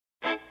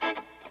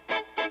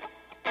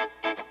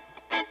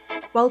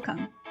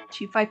Welcome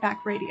to Fight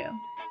Back Radio,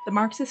 the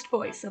Marxist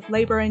voice of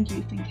labour and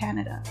youth in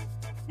Canada,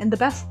 and the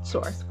best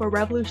source for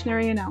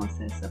revolutionary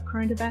analysis of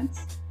current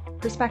events,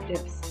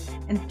 perspectives,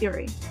 and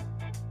theory.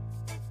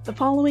 The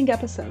following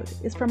episode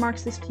is from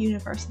Marxist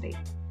University,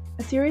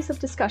 a series of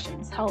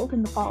discussions held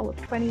in the fall of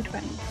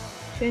 2020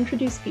 to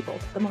introduce people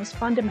to the most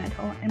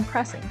fundamental and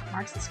pressing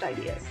Marxist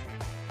ideas.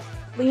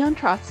 Leon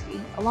Trotsky,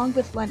 along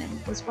with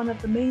Lenin, was one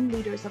of the main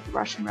leaders of the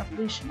Russian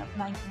Revolution of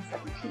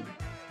 1917.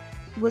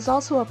 He was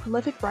also a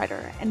prolific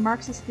writer and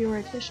Marxist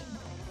theoretician,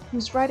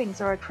 whose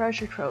writings are a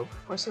treasure trove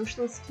for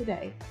socialists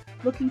today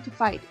looking to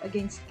fight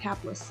against the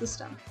capitalist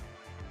system.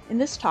 In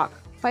this talk,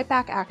 Fight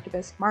Back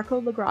activist Marco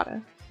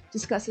Lagrada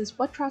discusses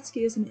what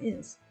Trotskyism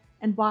is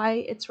and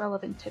why it's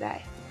relevant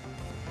today.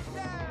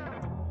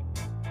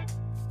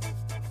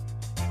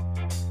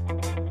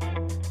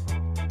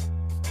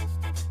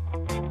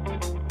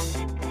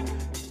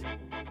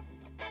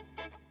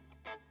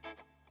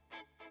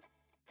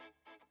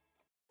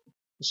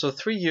 So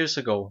 3 years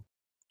ago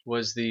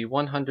was the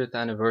 100th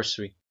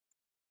anniversary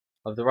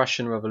of the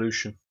Russian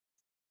Revolution.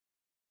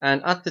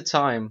 And at the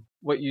time,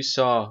 what you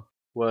saw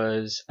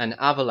was an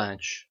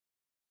avalanche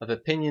of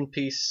opinion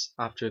piece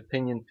after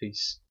opinion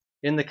piece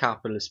in the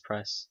capitalist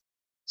press,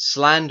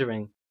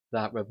 slandering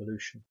that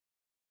revolution,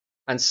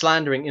 and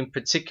slandering in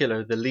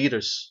particular the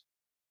leaders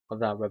of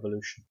that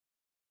revolution.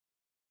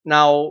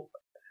 Now,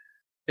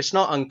 it's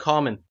not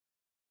uncommon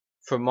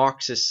for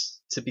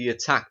Marxists to be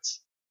attacked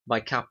by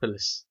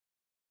capitalists,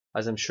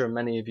 as I'm sure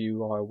many of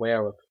you are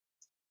aware of.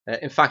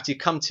 In fact, you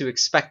come to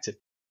expect it,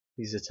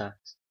 these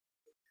attacks.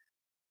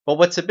 But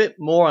what's a bit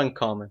more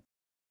uncommon,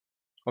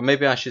 or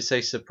maybe I should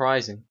say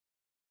surprising,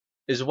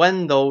 is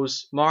when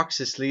those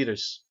Marxist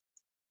leaders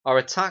are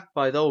attacked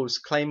by those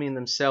claiming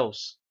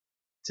themselves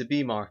to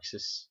be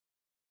Marxists.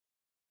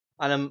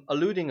 And I'm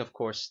alluding, of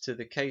course, to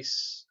the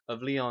case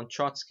of Leon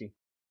Trotsky,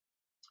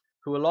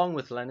 who along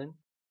with Lenin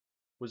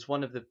was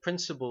one of the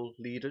principal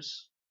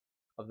leaders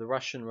of the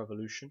Russian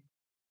Revolution,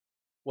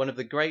 one of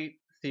the great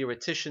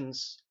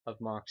theoreticians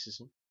of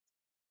Marxism,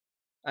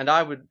 and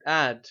I would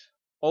add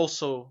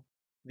also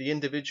the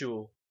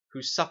individual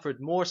who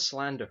suffered more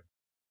slander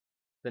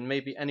than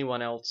maybe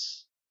anyone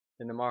else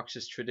in the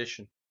Marxist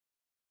tradition.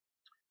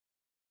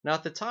 Now,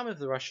 at the time of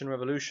the Russian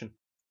Revolution,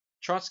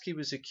 Trotsky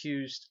was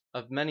accused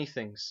of many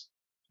things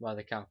by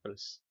the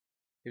capitalists.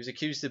 He was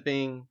accused of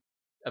being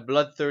a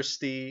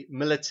bloodthirsty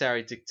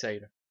military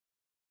dictator.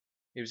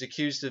 He was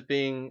accused of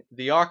being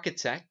the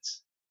architect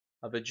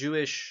of a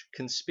Jewish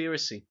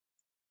conspiracy.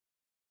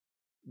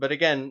 But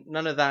again,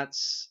 none of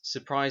that's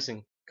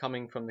surprising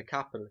coming from the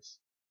capitalists.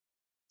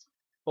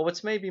 But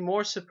what's maybe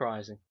more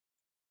surprising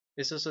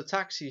is there's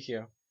attacks you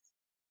hear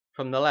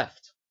from the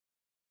left,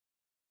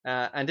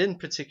 and in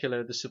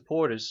particular the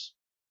supporters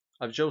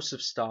of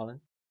Joseph Stalin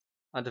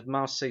and of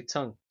Mao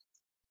Zedong,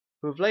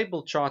 who have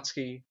labeled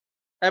Trotsky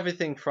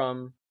everything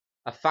from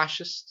a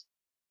fascist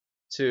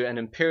to an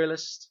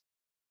imperialist,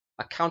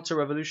 a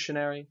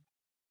counter-revolutionary,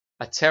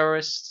 a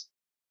terrorist,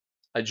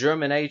 a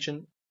German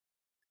agent,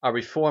 a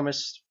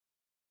reformist,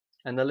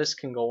 and the list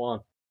can go on.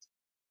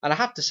 And I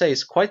have to say,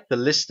 it's quite the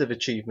list of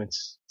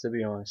achievements, to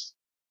be honest.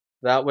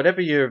 That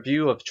whatever your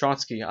view of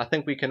Trotsky, I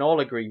think we can all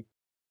agree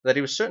that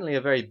he was certainly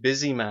a very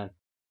busy man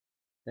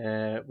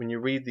when you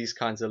read these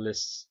kinds of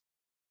lists.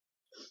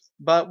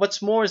 But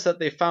what's more is that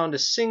they found a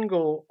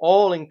single,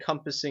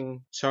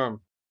 all-encompassing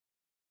term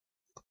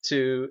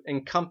to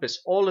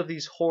encompass all of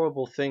these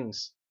horrible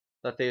things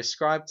that they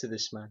ascribe to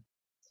this man.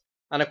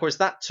 And of course,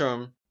 that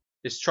term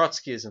is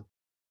Trotskyism,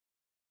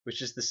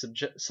 which is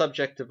the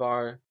subject of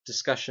our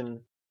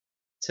discussion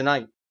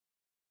tonight.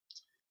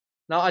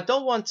 Now, I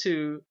don't want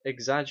to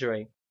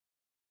exaggerate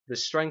the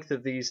strength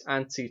of these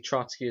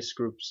anti-Trotskyist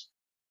groups,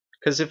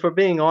 because if we're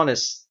being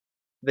honest,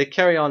 they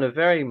carry on a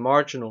very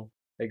marginal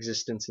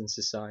existence in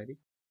society,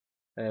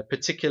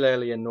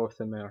 particularly in North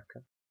America.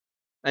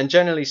 And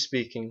generally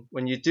speaking,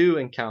 when you do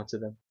encounter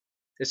them,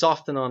 it's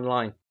often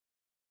online.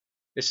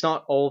 It's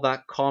not all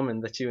that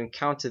common that you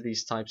encounter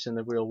these types in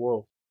the real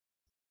world,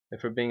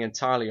 if we're being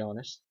entirely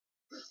honest.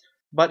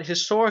 But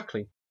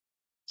historically,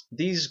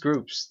 these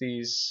groups,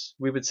 these,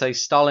 we would say,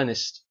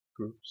 Stalinist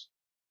groups,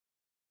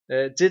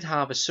 did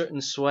have a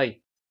certain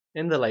sway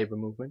in the labor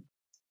movement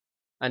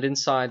and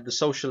inside the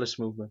socialist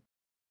movement,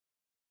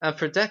 and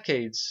for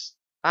decades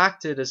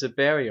acted as a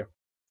barrier,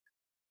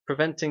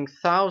 preventing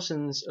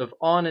thousands of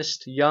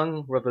honest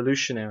young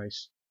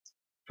revolutionaries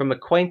from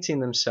acquainting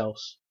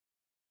themselves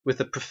with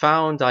the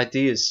profound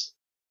ideas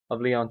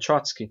of Leon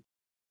Trotsky.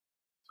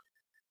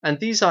 And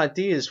these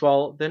ideas,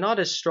 while they're not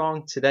as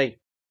strong today,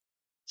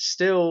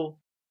 still,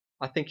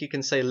 I think you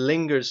can say,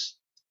 lingers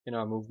in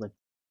our movement.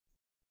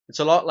 It's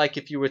a lot like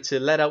if you were to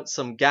let out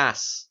some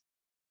gas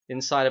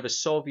inside of a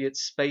Soviet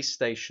space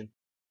station,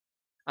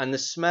 and the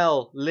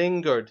smell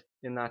lingered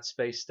in that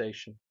space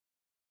station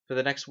for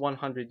the next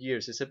 100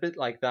 years. It's a bit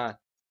like that.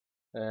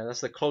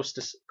 That's the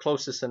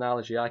closest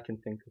analogy I can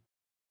think of.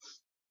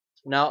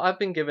 Now, I've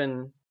been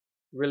given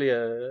really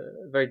a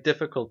very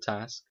difficult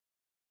task,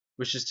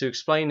 which is to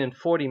explain in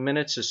 40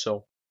 minutes or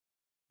so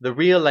the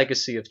real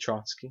legacy of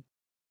Trotsky,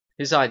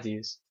 his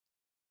ideas,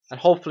 and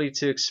hopefully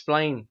to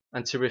explain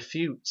and to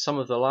refute some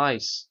of the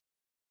lies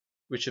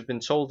which have been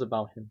told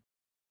about him.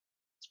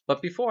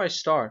 But before I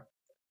start,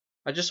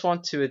 I just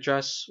want to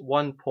address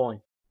one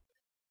point,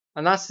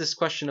 and that's this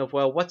question of,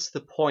 well, what's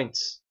the point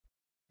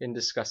in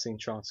discussing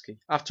Trotsky?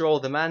 After all,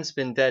 the man's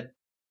been dead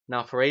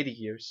now for 80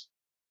 years,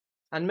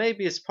 and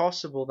maybe it's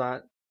possible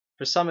that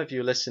for some of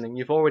you listening,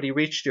 you've already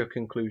reached your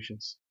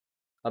conclusions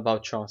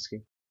about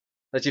Trotsky,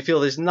 that you feel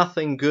there's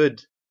nothing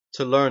good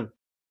to learn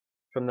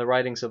from the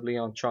writings of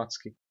Leon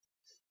Trotsky.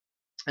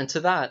 And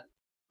to that,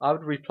 I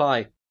would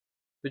reply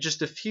with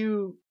just a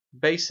few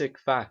basic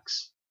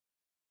facts,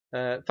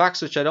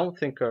 facts which I don't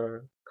think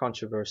are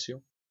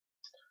controversial,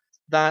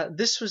 that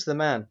this was the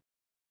man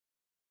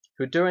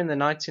who during the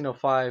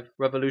 1905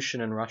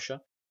 revolution in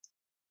Russia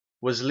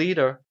was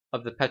leader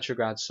of the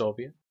Petrograd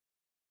Soviet,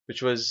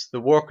 which was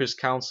the workers'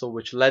 council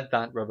which led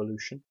that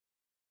revolution,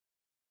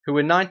 who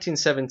in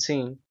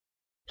 1917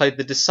 played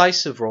the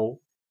decisive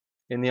role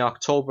in the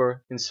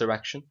October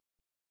insurrection,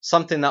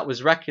 something that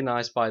was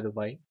recognized, by the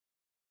way,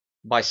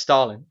 by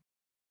Stalin,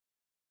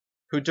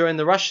 who during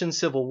the Russian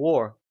Civil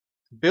War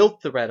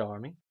built the Red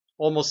Army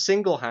almost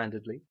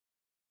single-handedly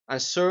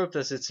and served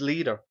as its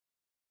leader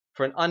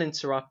for an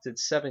uninterrupted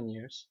 7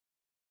 years,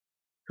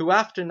 who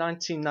after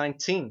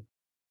 1919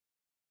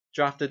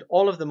 drafted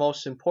all of the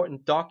most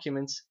important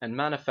documents and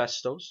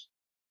manifestos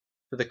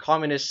for the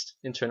Communist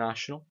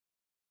International,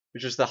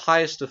 which was the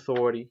highest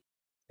authority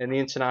in the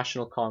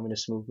international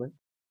communist movement,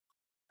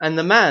 and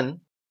the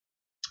man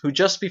who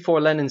just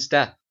before Lenin's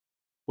death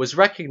was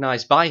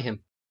recognized by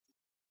him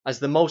as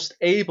the most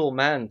able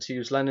man, to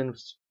use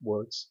Lenin's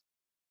words,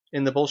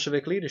 in the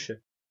Bolshevik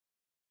leadership.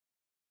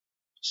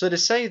 So to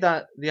say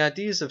that the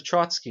ideas of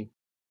Trotsky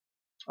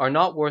are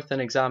not worth an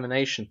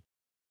examination,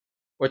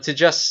 or to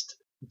just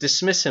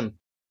dismiss him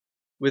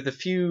with a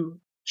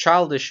few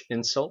childish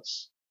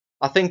insults,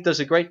 I think does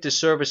a great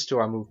disservice to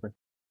our movement,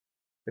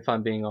 if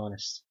I'm being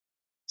honest.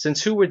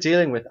 Since who we're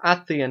dealing with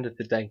at the end of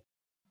the day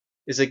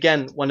is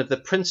again one of the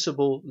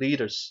principal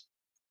leaders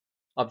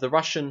of the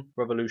Russian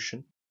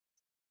Revolution,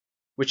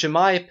 which in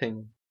my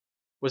opinion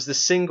was the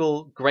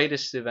single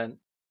greatest event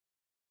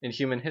in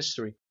human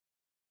history.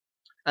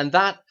 And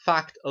that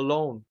fact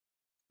alone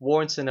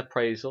warrants an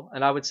appraisal,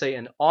 and I would say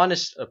an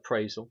honest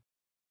appraisal,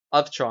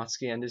 of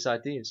Trotsky and his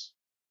ideas.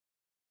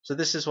 So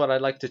this is what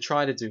I'd like to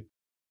try to do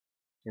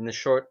in the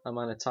short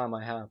amount of time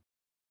I have.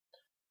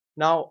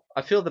 Now,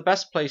 I feel the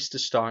best place to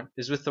start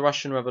is with the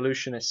Russian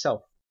Revolution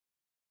itself.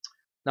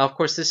 Now, of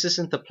course, this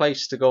isn't the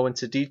place to go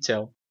into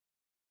detail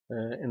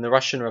in the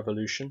Russian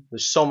Revolution.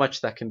 There's so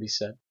much that can be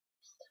said.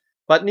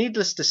 But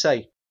needless to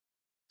say,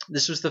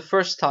 this was the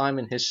first time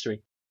in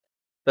history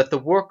that the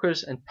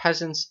workers and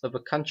peasants of a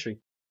country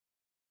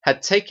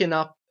had taken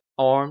up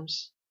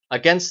arms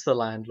against the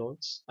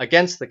landlords,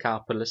 against the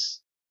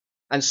capitalists,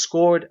 and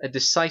scored a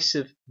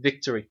decisive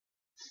victory.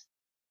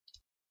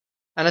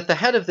 And at the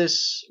head of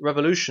this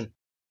revolution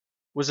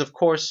was, of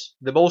course,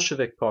 the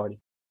Bolshevik Party.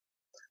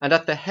 And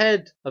at the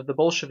head of the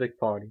Bolshevik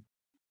Party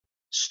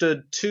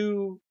stood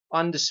two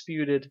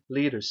undisputed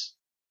leaders,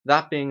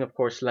 that being, of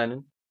course,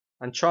 Lenin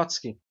and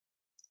Trotsky.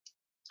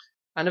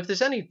 And if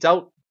there's any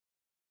doubt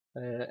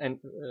about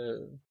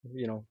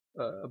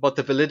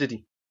the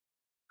validity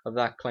of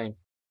that claim,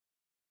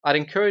 I'd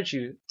encourage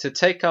you to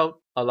take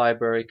out a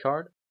library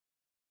card,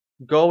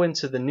 go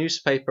into the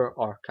newspaper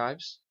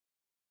archives,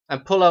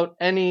 and pull out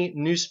any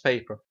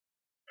newspaper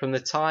from the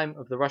time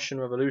of the Russian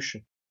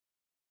Revolution.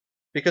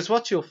 Because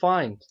what you'll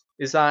find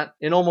is that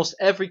in almost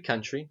every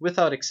country,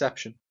 without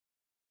exception,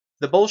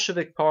 the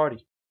Bolshevik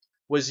Party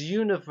was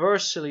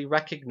universally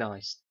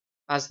recognized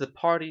as the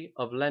party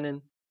of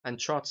Lenin and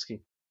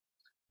Trotsky.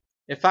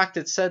 In fact,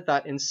 it's said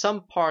that in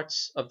some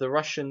parts of the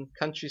Russian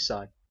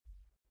countryside,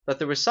 that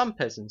there were some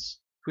peasants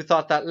who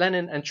thought that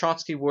Lenin and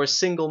Trotsky were a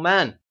single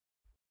man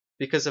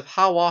because of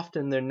how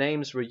often their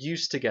names were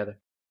used together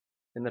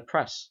in the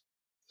press.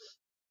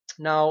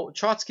 Now,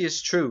 Trotsky,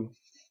 is true,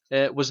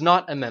 was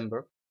not a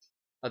member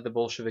of the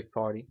Bolshevik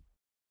Party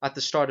at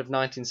the start of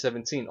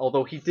 1917,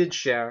 although he did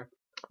share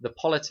the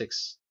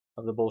politics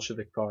of the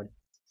Bolshevik Party.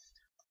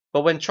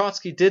 But when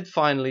Trotsky did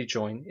finally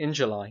join in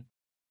July,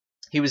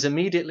 he was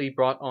immediately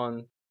brought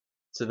on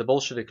to the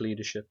Bolshevik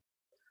leadership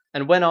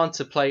and went on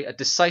to play a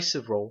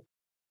decisive role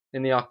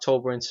in the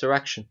October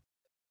insurrection.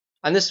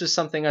 And this was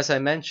something, as I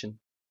mentioned,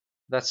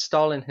 that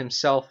Stalin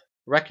himself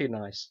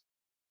recognized.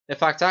 In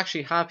fact, I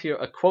actually have here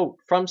a quote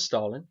from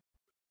Stalin.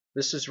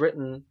 This was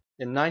written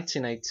in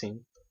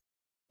 1918,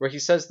 where he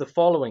says the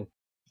following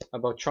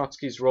about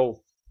Trotsky's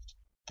role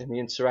in the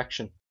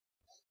insurrection.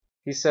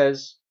 He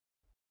says,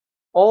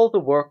 "All the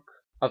work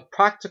of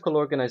practical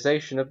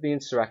organization of the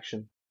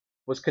insurrection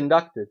was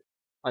conducted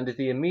under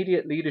the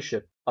immediate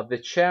leadership of the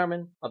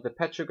chairman of the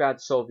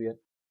Petrograd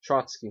Soviet,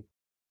 Trotsky.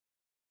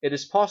 It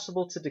is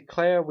possible to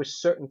declare with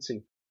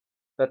certainty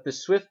that the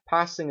swift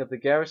passing of the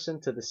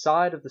garrison to the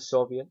side of the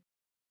Soviet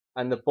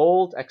and the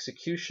bold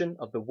execution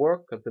of the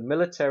work of the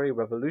Military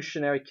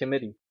Revolutionary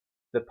Committee,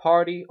 the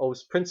party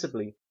owes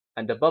principally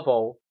and above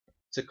all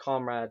to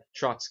Comrade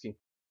Trotsky.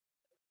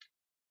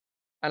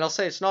 And I'll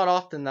say it's not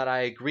often that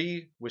I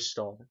agree with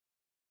Stalin,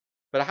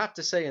 but I have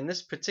to say in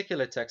this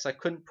particular text I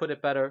couldn't put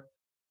it better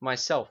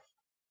myself.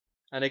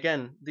 And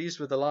again, these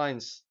were the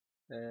lines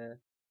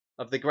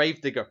of the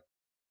gravedigger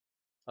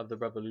of the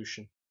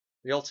revolution,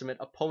 the ultimate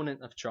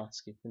opponent of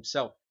Trotsky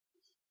himself.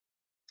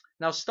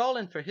 Now,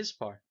 Stalin, for his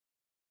part,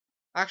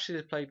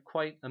 actually played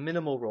quite a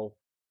minimal role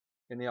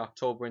in the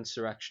October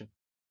insurrection.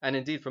 And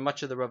indeed, for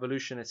much of the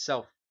revolution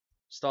itself,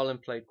 Stalin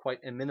played quite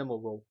a minimal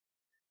role.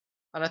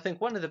 And I think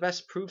one of the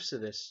best proofs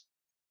of this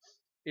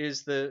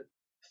is the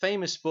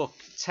famous book,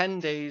 10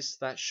 Days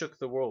That Shook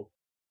the World,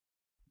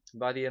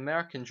 by the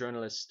American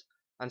journalist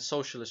and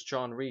socialist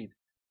John Reed,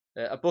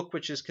 a book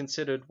which is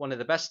considered one of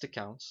the best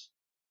accounts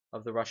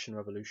of the Russian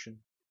Revolution,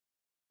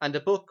 and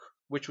a book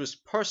which was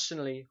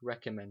personally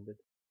recommended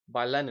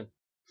by Lenin.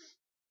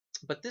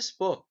 But this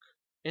book,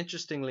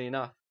 interestingly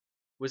enough,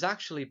 was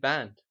actually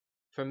banned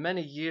for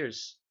many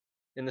years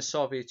in the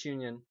Soviet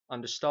Union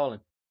under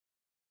Stalin.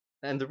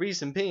 And the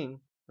reason being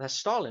that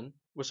Stalin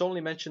was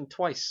only mentioned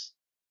twice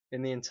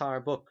in the entire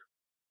book,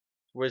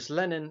 whereas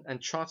Lenin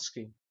and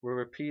Trotsky were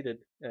repeated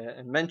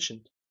and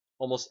mentioned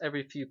almost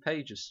every few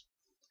pages.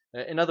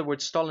 In other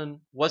words, Stalin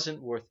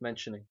wasn't worth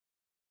mentioning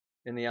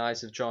in the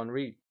eyes of John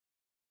Reed.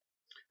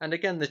 And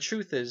again, the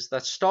truth is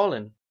that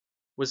Stalin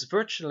was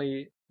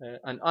virtually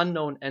an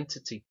unknown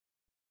entity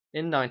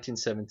in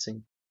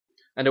 1917.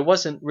 And it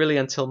wasn't really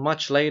until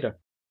much later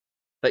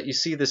that you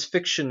see this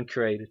fiction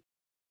created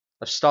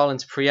of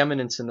Stalin's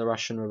preeminence in the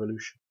Russian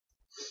Revolution.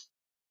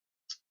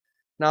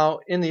 Now,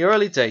 in the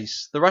early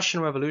days, the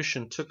Russian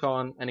Revolution took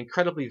on an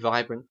incredibly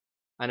vibrant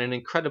and an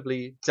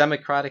incredibly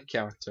democratic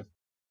character,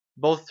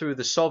 both through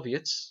the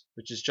Soviets,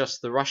 which is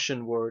just the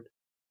Russian word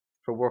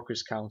for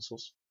workers'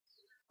 councils,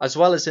 as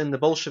well as in the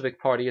Bolshevik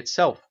Party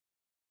itself.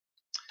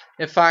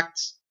 In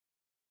fact,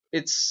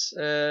 it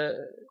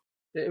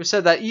was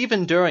said that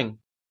even during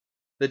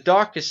the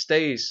darkest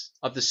days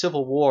of the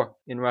Civil War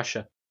in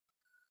Russia,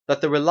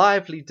 that there were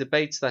lively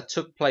debates that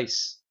took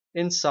place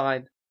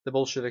inside the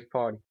Bolshevik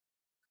Party,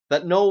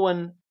 that no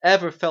one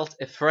ever felt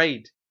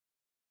afraid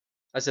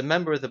as a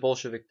member of the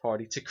Bolshevik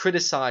Party to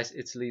criticize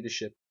its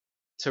leadership,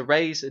 to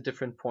raise a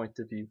different point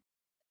of view.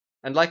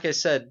 And like I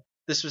said,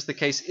 this was the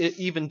case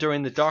even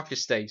during the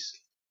darkest days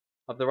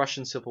of the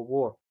Russian Civil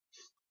War.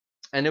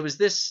 And it was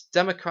this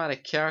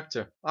democratic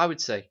character, I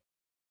would say,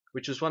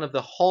 which was one of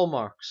the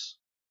hallmarks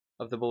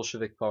of the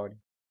Bolshevik Party.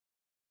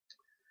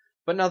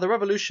 But now the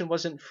revolution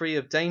wasn't free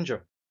of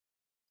danger,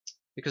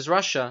 because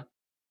Russia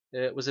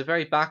was a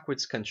very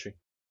backwards country.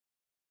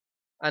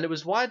 And it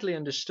was widely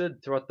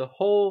understood throughout the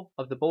whole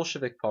of the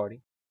Bolshevik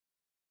Party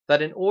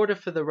that in order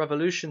for the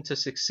revolution to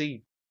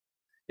succeed,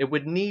 it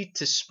would need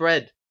to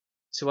spread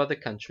to other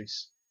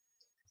countries,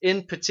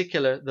 in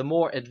particular the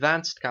more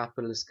advanced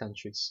capitalist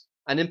countries,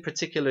 and in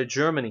particular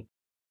Germany,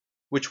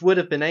 which would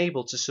have been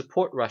able to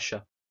support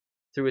Russia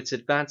through its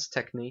advanced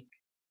technique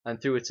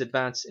and through its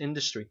advanced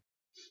industry.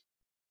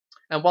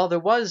 And while there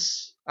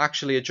was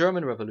actually a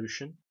German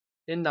revolution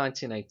in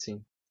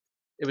 1918,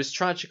 it was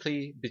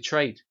tragically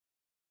betrayed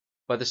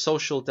by the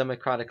social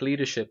democratic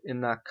leadership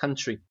in that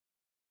country,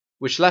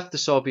 which left the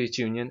Soviet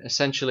Union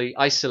essentially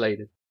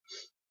isolated.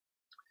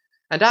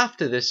 And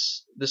after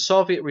this, the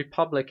Soviet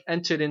Republic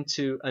entered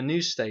into a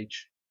new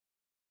stage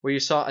where you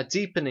saw a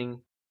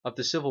deepening of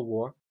the Civil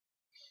War.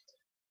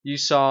 You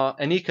saw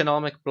an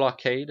economic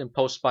blockade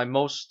imposed by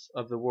most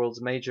of the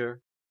world's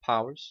major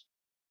powers.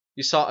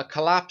 You saw a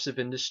collapse of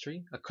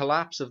industry, a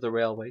collapse of the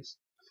railways.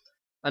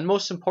 And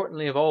most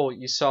importantly of all,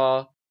 you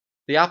saw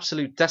the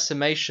absolute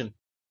decimation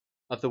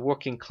of the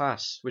working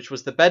class, which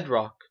was the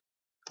bedrock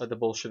of the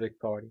Bolshevik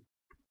Party,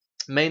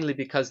 mainly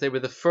because they were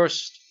the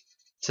first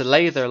to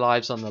lay their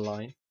lives on the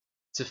line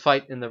to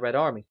fight in the Red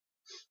Army.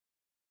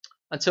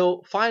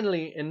 Until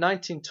finally in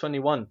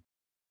 1921,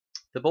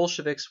 the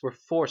Bolsheviks were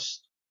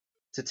forced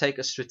to take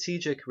a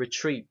strategic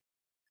retreat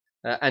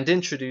and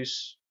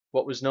introduce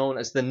what was known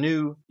as the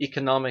New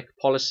Economic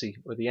Policy,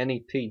 or the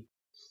NEP,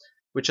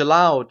 which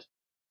allowed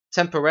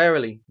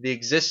temporarily the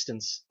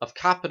existence of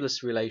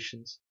capitalist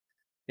relations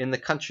in the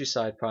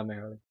countryside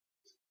primarily.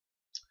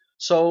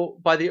 So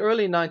by the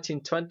early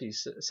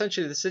 1920s,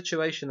 essentially the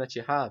situation that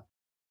you have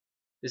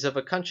is of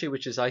a country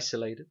which is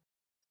isolated,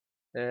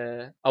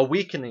 a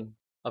weakening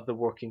of the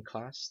working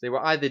class. They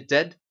were either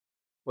dead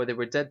or they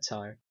were dead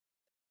tired.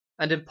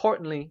 And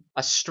importantly,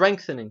 a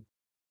strengthening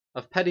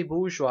of petty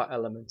bourgeois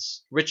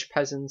elements, rich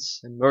peasants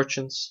and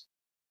merchants,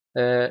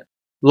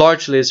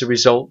 largely as a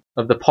result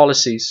of the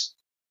policies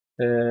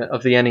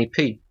of the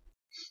NEP.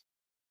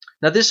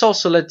 Now this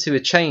also led to a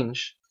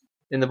change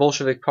in the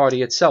Bolshevik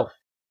Party itself.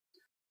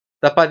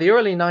 That by the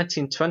early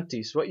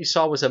 1920s, what you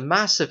saw was a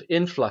massive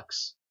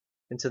influx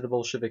into the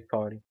Bolshevik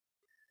Party.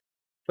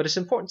 But it's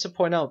important to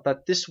point out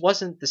that this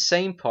wasn't the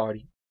same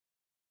party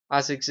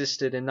as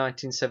existed in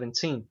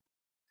 1917.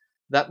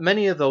 That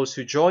many of those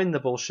who joined the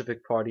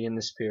Bolshevik Party in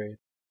this period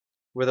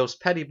were those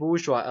petty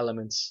bourgeois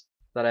elements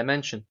that I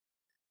mentioned,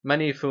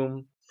 many of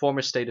whom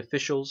former state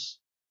officials,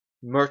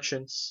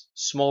 merchants,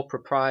 small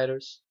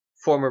proprietors,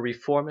 former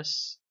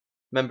reformists,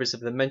 members of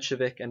the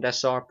Menshevik and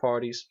SR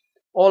parties,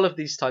 all of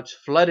these types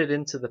flooded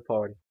into the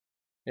party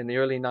in the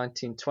early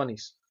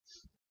 1920s,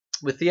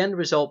 with the end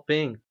result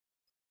being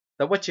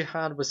that what you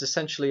had was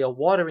essentially a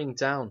watering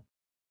down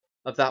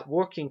of that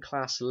working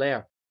class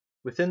layer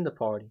within the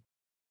party,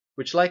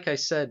 which, like I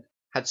said,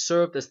 had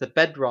served as the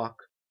bedrock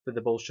for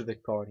the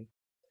Bolshevik party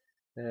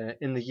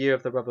in the year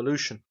of the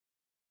revolution.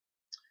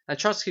 And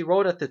Trotsky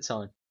wrote at the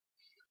time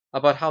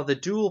about how the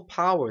dual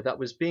power that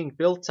was being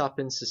built up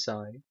in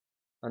society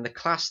and the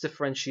class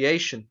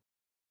differentiation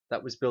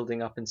that was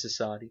building up in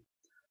society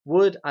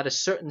would, at a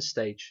certain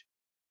stage,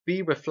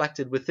 be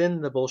reflected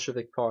within the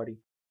Bolshevik party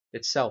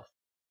itself.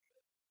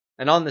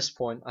 And on this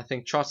point, I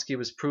think Trotsky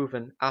was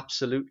proven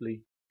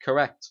absolutely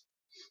correct.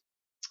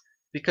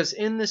 Because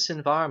in this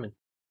environment,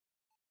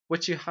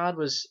 what you had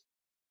was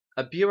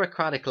a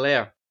bureaucratic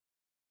layer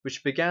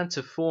which began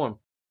to form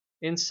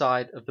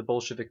inside of the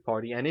Bolshevik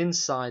party and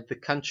inside the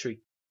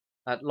country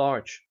at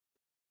large.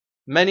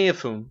 Many of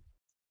whom,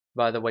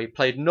 by the way,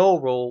 played no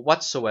role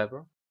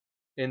whatsoever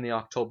in the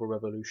October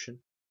Revolution.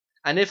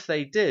 And if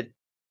they did,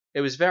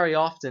 it was very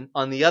often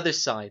on the other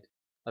side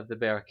of the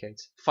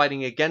barricades,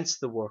 fighting against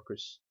the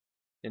workers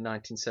in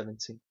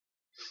 1917.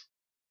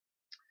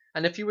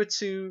 And if you were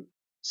to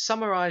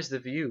summarize the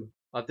view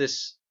of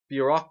this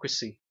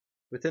bureaucracy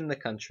within the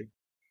country,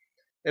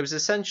 it was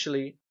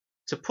essentially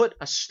to put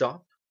a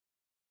stop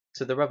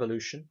to the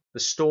revolution, the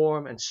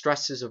storm and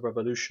stresses of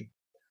revolution,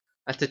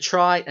 and to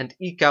try and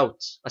eke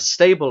out a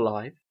stable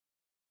life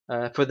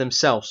for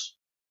themselves.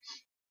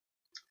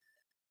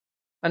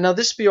 And now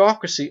this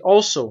bureaucracy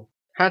also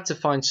had to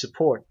find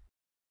support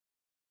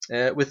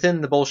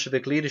within the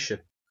Bolshevik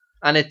leadership,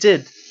 and it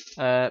did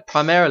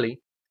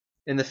primarily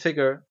in the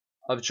figure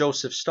of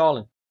Joseph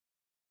Stalin.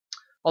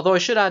 Although I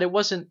should add, it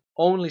wasn't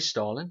only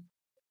Stalin.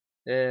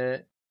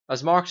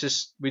 As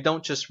Marxists, we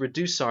don't just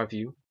reduce our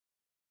view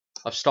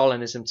of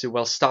Stalinism to,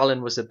 well,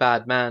 Stalin was a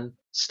bad man,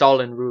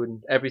 Stalin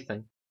ruined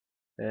everything,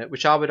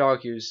 which I would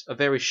argue is a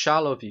very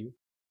shallow view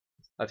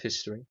of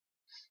history,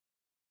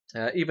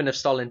 even if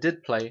Stalin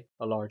did play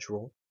a large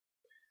role.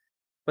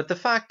 But the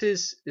fact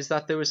is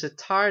that there was a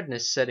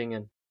tiredness setting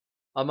in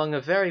among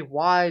a very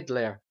wide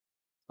layer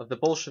of the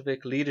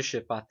Bolshevik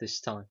leadership at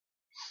this time,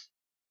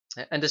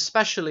 and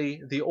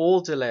especially the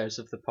older layers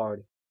of the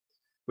party,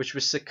 which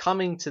was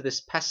succumbing to this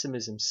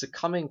pessimism,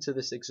 succumbing to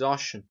this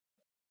exhaustion,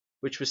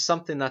 which was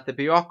something that the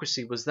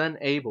bureaucracy was then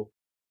able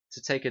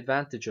to take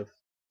advantage of.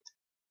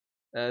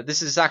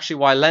 This is actually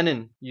why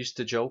Lenin used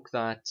to joke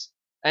that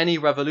any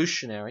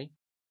revolutionary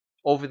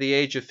over the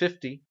age of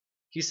 50,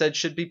 he said,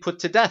 should be put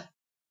to death.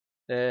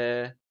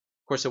 Of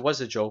course, it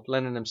was a joke.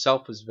 Lenin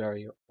himself was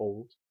very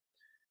old.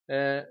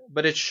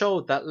 But it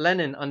showed that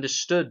Lenin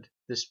understood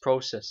this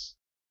process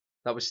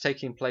that was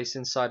taking place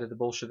inside of the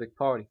Bolshevik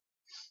party.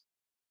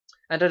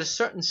 And at a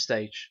certain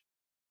stage,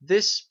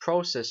 this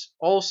process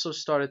also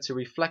started to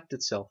reflect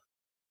itself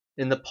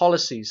in the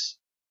policies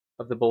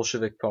of the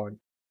Bolshevik party,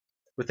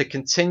 with the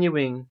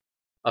continuing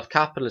of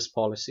capitalist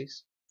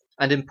policies,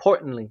 and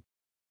importantly,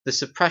 the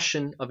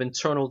suppression of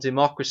internal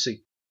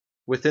democracy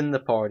within the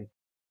party,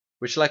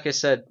 which, like I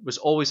said, was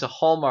always a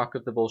hallmark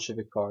of the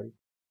Bolshevik party,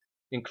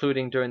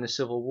 including during the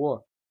Civil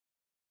War.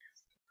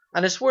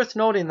 And it's worth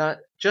noting that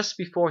just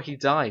before he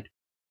died,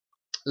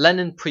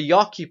 Lenin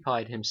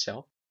preoccupied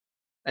himself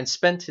and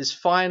spent his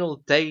final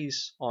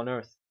days on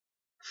earth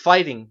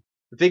fighting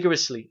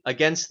vigorously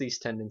against these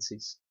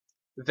tendencies,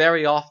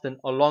 very often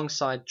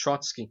alongside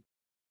Trotsky.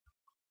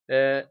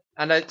 And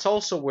it's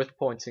also worth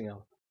pointing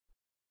out,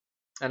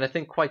 and I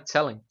think quite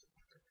telling,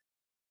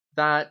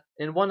 that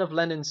in one of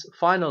Lenin's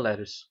final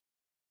letters,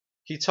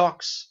 he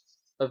talks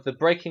of the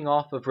breaking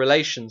off of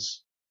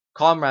relations,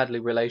 comradely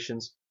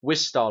relations, with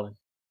Stalin,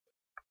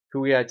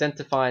 who he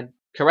identified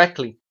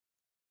correctly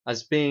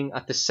as being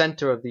at the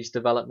center of these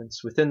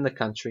developments within the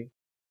country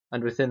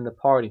and within the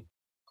party.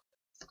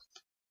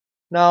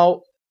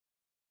 Now,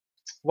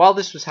 while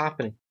this was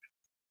happening,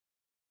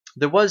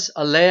 there was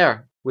a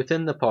layer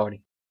within the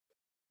party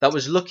that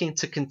was looking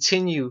to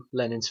continue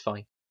Lenin's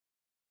fight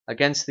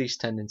against these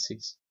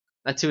tendencies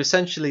and to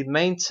essentially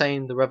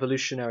maintain the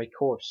revolutionary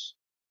course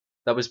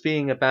that was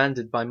being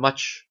abandoned by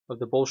much of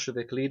the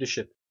Bolshevik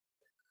leadership.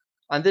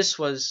 And this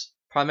was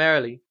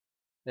primarily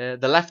the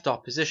left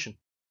opposition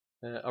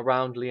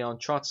around Leon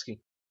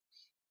Trotsky.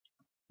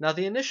 Now,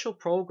 the initial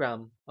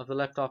program of the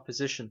left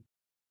opposition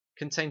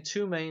contained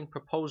two main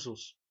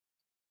proposals.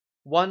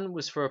 One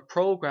was for a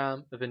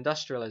program of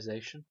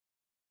industrialization,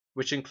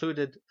 which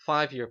included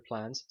 5-year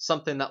plans,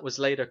 something that was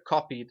later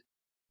copied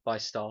by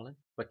Stalin,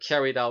 but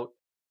carried out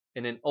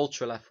in an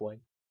ultra-left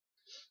way.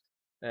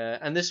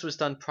 And this was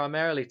done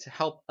primarily to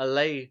help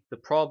allay the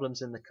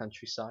problems in the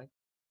countryside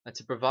and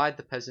to provide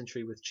the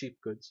peasantry with cheap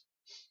goods.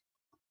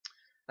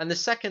 And the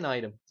second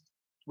item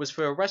was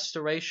for a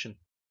restoration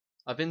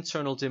of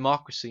internal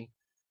democracy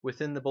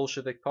within the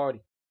Bolshevik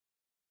party.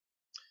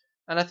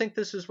 And I think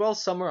this was well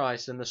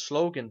summarized in the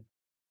slogan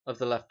of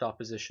the left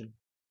opposition,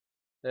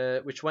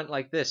 which went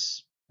like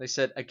this. They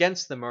said,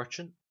 against the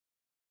merchant,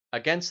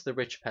 against the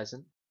rich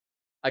peasant,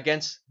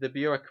 against the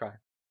bureaucrat,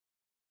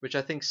 which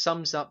I think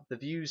sums up the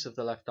views of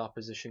the left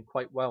opposition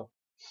quite well.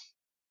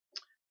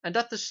 And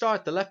at the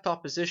start, the left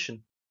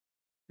opposition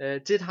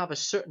did have a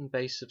certain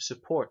base of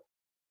support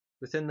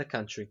within the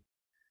country,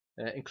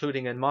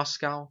 including in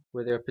Moscow,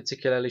 where they're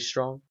particularly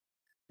strong,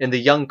 in the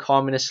Young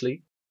Communist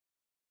League,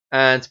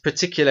 and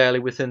particularly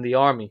within the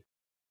army,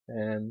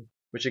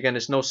 which again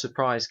is no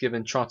surprise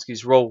given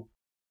Trotsky's role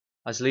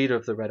as leader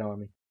of the Red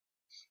Army.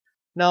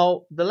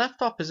 Now, the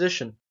left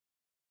opposition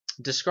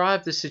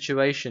described the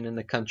situation in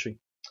the country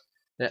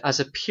as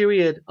a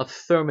period of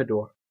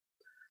thermidor.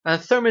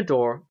 And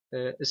thermidor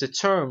is a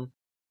term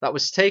that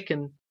was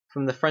taken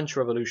from the French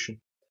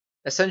Revolution,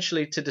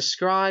 essentially to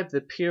describe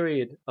the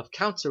period of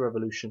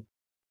counter-revolution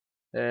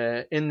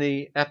in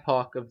the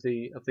epoch of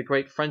the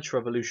Great French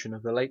Revolution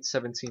of the late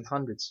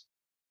 1700s.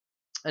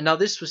 And now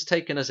this was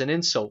taken as an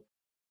insult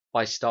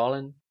by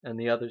Stalin and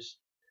the others,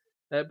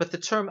 but the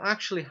term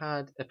actually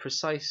had a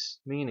precise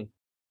meaning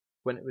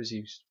when it was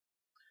used.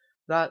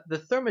 That the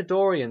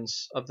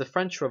Thermidorians of the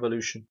French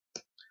Revolution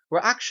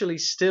were actually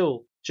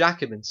still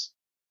Jacobins,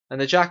 and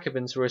the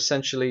Jacobins were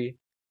essentially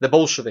the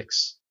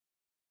Bolsheviks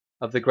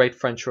of the Great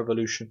French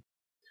Revolution.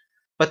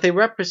 But they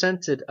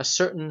represented a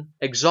certain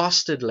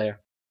exhausted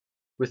layer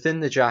within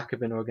the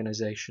Jacobin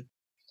organization,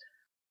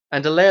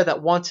 and a layer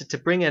that wanted to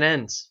bring an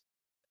end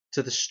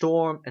to the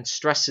storm and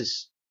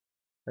stresses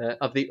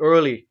of the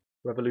early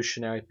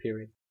revolutionary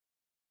period.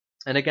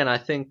 And again, I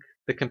think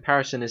the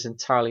comparison is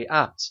entirely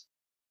apt,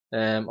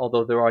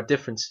 although there are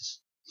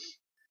differences.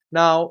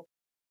 Now,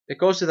 it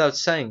goes without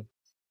saying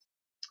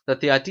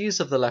that the ideas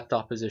of the left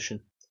opposition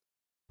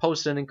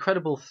posed an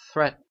incredible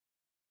threat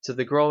to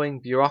the growing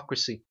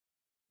bureaucracy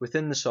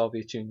within the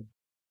Soviet Union.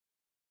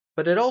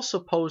 But it also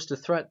posed a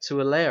threat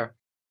to a layer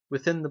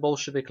within the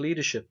Bolshevik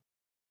leadership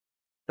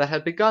that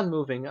had begun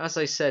moving, as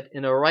I said,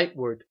 in a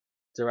rightward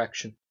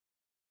direction.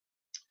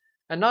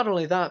 And not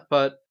only that,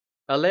 but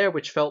a layer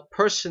which felt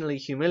personally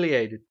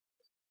humiliated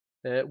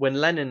when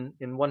Lenin,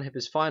 in one of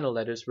his final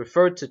letters,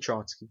 referred to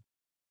Trotsky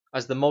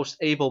as the most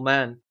able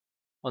man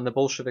on the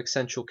Bolshevik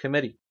Central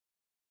Committee.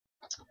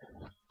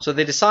 So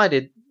they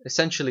decided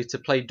essentially to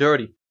play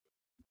dirty.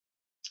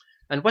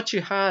 And what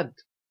you had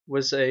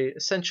was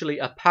essentially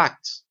a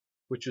pact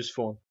which was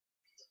formed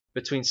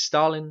between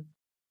Stalin,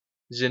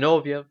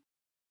 Zinoviev,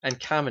 and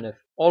Kamenev,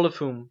 all of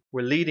whom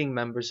were leading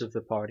members of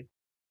the party,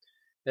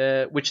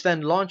 which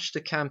then launched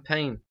a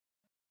campaign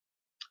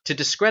to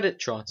discredit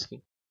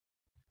Trotsky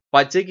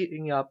by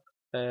digging up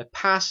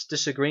past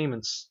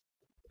disagreements,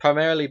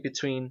 primarily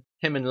between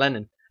him and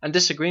Lenin, and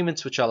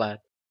disagreements which, I'll add,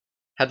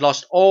 had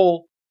lost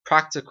all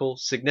practical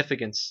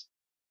significance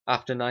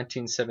after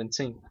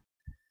 1917.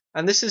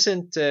 And this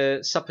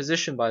isn't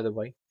supposition, by the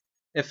way.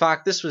 In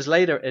fact, this was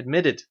later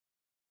admitted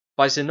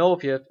by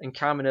Zinoviev and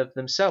Kamenev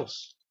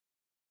themselves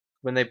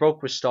when they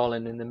broke with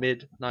Stalin in the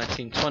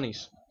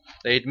mid-1920s.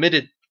 They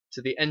admitted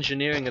to the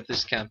engineering of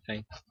this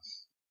campaign.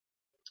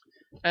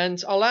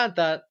 And I'll add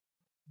that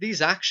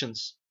these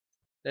actions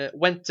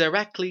went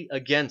directly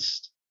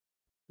against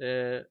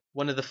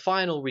one of the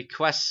final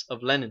requests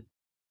of Lenin,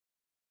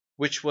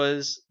 which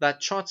was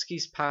that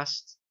Trotsky's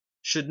past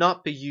should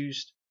not be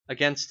used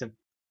against him.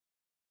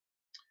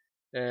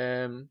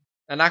 And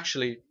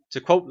actually, to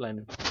quote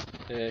Lenin,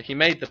 he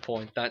made the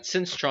point that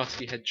since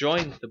Trotsky had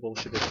joined the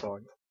Bolshevik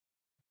Party,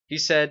 he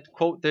said,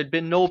 quote, there'd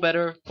been no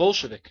better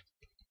Bolshevik.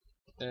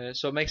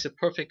 So it makes it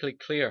perfectly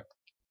clear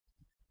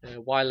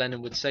why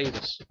Lenin would say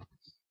this.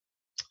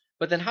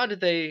 But then how did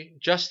they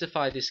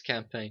justify this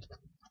campaign?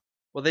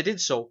 Well, they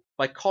did so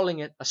by calling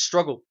it a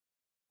struggle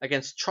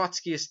against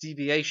Trotskyist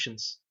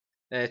deviations,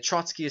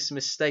 Trotskyist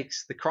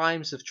mistakes, the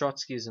crimes of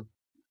Trotskyism,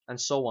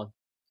 and so on.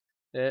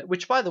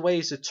 Which, by the way,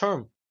 is a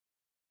term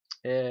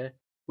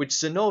which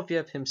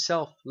Zinoviev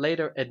himself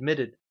later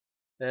admitted,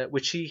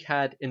 which he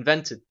had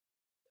invented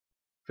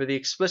for the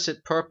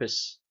explicit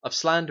purpose of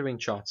slandering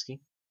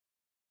Trotsky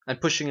and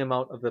pushing him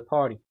out of the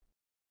party.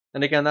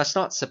 And again, that's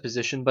not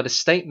supposition, but a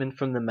statement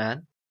from the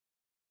man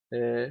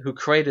who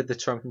created the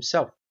term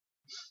himself.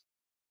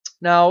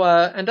 Now,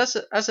 and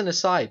as an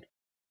aside,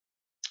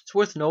 it's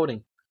worth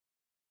noting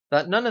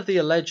that none of the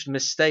alleged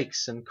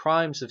mistakes and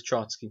crimes of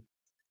Trotsky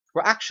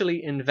were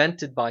actually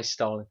invented by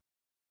Stalin.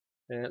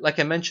 Like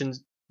I mentioned,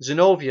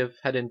 Zinoviev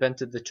had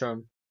invented the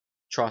term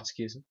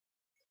Trotskyism,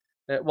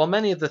 while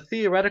many of the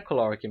theoretical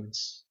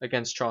arguments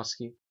against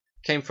Trotsky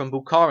came from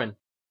Bukharin,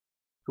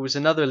 who was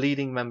another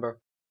leading member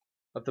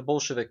of the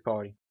Bolshevik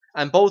Party,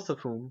 and both of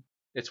whom,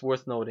 it's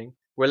worth noting,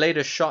 were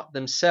later shot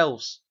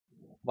themselves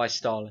by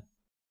Stalin.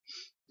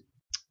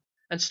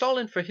 And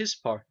Stalin, for his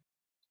part,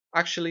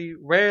 actually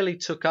rarely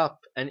took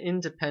up an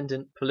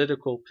independent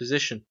political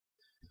position,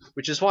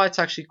 which is why it's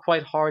actually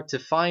quite hard to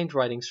find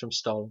writings from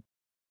Stalin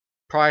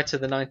prior to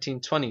the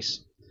 1920s.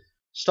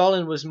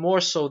 Stalin was more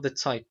so the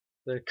type,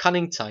 the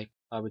cunning type,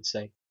 I would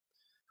say,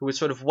 who would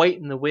sort of wait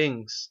in the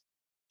wings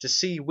to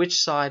see which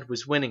side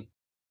was winning,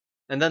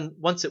 and then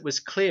once it was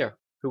clear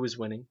who was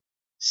winning,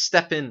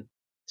 step in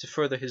to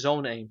further his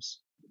own aims.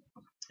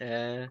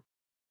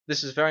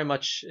 This is very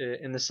much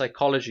in the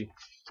psychology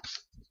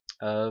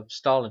of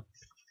Stalin.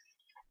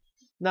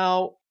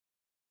 Now,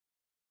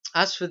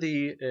 as for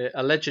the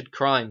alleged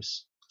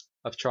crimes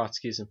of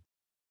Trotskyism,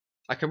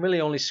 I can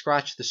really only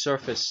scratch the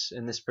surface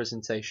in this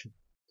presentation.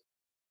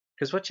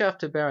 Because what you have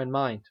to bear in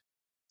mind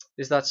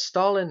is that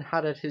Stalin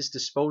had at his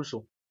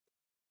disposal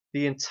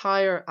the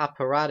entire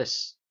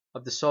apparatus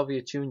of the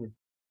Soviet Union,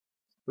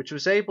 which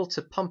was able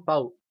to pump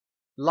out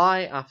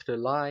lie after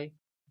lie,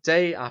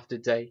 day after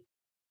day,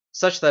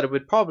 such that it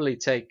would probably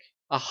take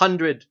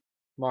 100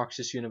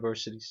 Marxist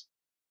universities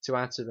to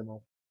answer them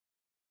all.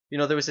 You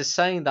know, there was a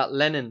saying that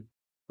Lenin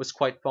was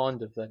quite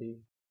fond of that he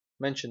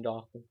mentioned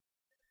often.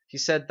 He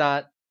said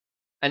that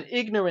an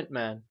ignorant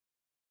man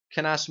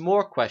can ask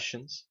more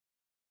questions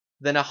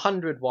than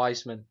 100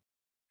 wise men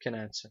can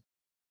answer.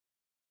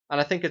 And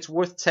I think it's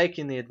worth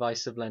taking the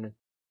advice of Lenin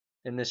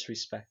in this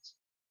respect,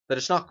 that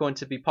it's not going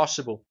to be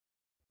possible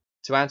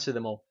to answer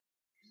them all.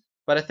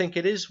 But I think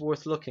it is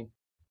worth looking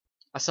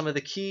at some of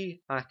the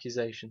key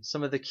accusations,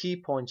 some of the key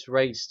points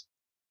raised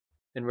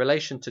in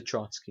relation to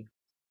Trotsky,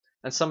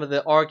 and some of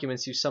the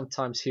arguments you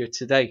sometimes hear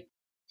today.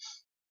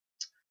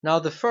 Now,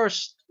 the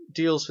first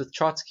deals with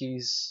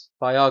Trotsky's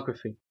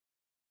biography.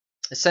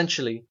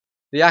 Essentially,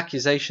 the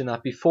accusation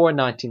that before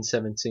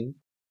 1917,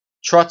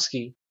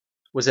 Trotsky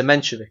was a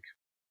Menshevik.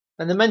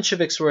 And the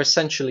Mensheviks were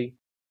essentially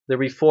the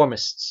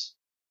reformists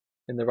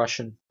in the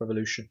Russian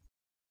Revolution.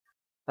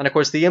 And of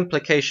course, the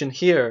implication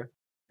here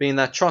being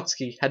that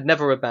Trotsky had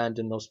never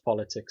abandoned those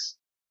politics,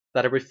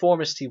 that a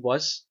reformist he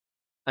was,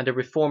 and a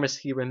reformist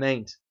he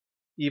remained,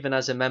 even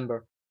as a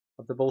member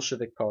of the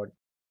Bolshevik Party.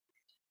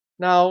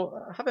 Now,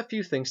 I have a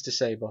few things to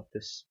say about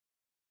this.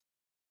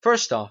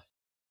 First off,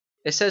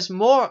 it says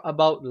more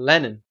about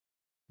Lenin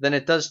than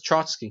it does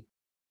Trotsky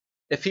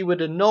if he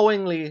would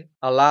knowingly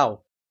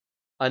allow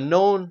a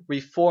known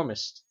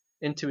reformist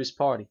into his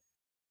party.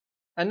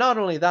 And not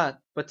only that,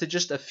 but to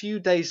just a few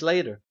days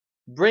later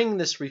bring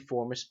this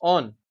reformist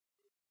on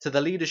to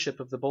the leadership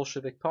of the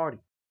Bolshevik Party.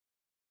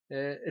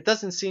 It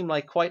doesn't seem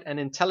like quite an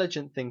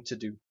intelligent thing to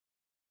do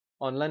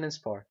on Lenin's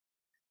part.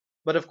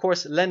 But of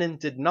course, Lenin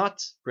did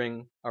not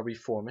bring a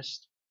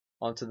reformist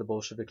onto the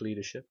Bolshevik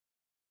leadership,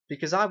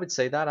 because I would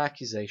say that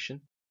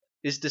accusation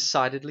is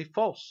decidedly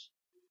false,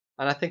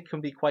 and I think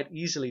can be quite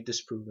easily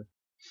disproven.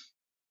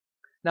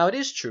 Now, it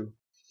is true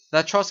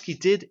that Trotsky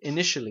did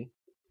initially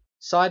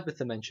side with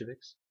the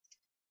Mensheviks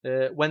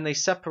when they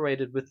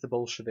separated with the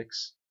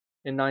Bolsheviks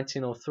in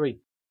 1903.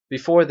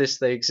 Before this,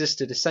 they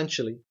existed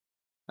essentially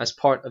as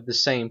part of the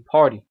same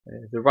party,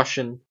 the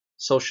Russian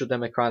Social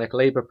Democratic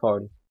Labour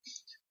Party.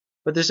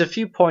 But there's a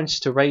few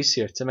points to raise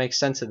here to make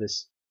sense of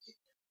this.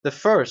 The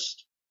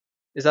first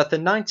is that the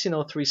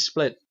 1903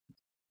 split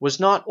was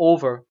not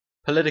over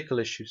political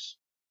issues,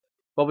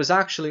 but was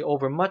actually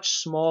over much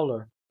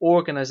smaller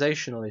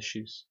organizational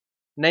issues,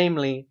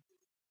 namely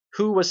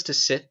who was to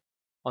sit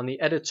on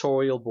the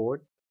editorial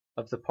board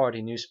of the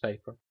party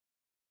newspaper,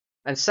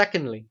 and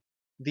secondly,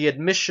 the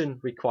admission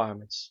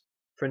requirements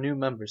for new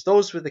members.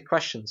 Those were the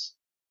questions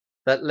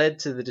that led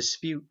to the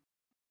dispute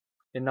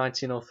in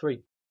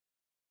 1903.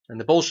 And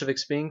the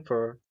Bolsheviks being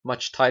for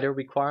much tighter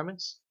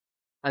requirements,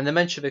 and the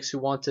Mensheviks who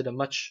wanted a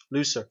much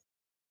looser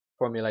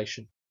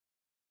formulation.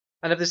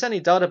 And if there's any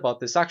doubt about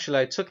this, actually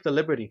I took the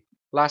liberty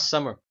last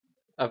summer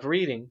of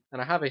reading,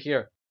 and I have it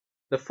here,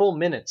 the full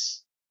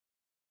minutes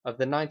of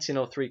the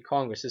 1903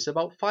 Congress. It's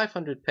about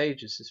 500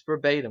 pages, it's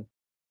verbatim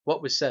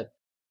what was said.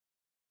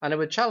 And I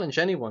would challenge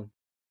anyone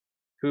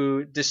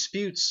who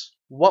disputes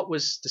what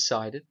was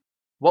decided,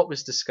 what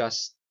was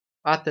discussed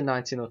at the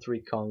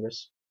 1903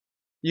 Congress.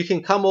 You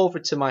can come over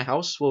to my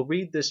house, we'll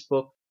read this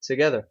book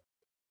together,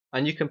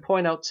 and you can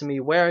point out to me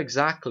where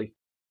exactly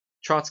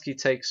Trotsky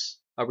takes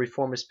a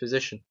reformist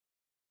position.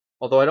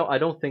 Although I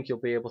don't think you'll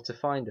be able to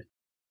find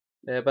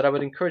it. But I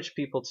would encourage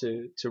people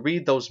to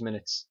read those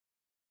minutes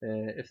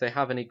if they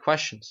have any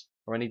questions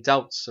or any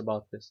doubts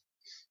about this.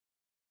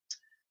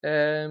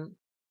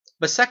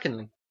 But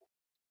secondly,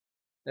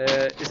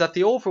 is that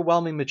the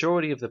overwhelming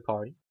majority of the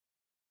party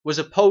was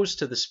opposed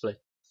to the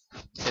split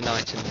in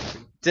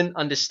 1903. Didn't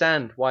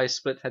understand why a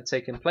split had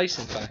taken place,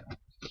 in fact.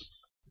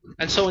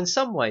 And so in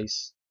some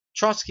ways,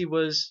 Trotsky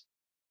was,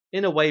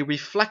 in a way,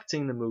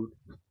 reflecting the mood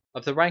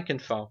of the rank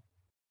and file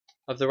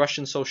of the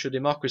Russian social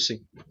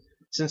democracy,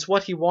 since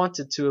what he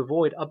wanted to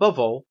avoid, above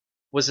all,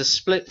 was a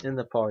split in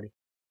the party.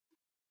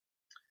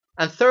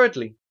 And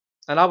thirdly,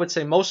 and I would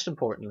say most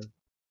importantly,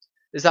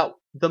 is that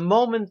the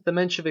moment the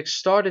Mensheviks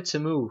started to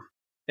move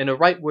in a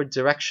rightward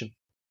direction,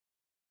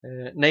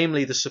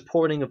 namely the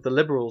supporting of the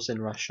liberals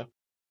in Russia,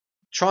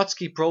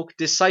 Trotsky broke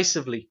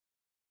decisively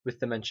with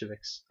the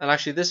Mensheviks. And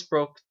actually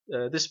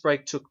this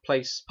break took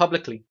place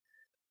publicly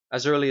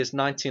as early as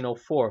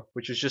 1904,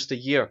 which was just a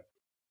year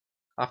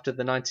after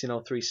the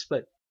 1903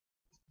 split.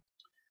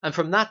 And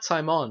from that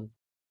time on,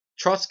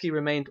 Trotsky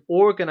remained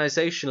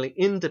organizationally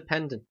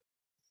independent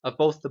of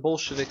both the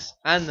Bolsheviks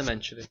and the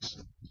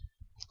Mensheviks.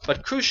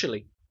 But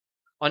crucially,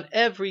 on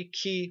every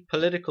key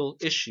political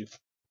issue,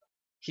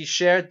 he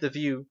shared the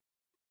view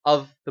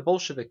of the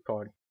Bolshevik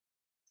Party.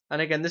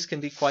 And again, this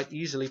can be quite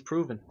easily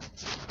proven.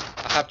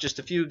 I have just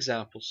a few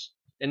examples.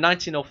 in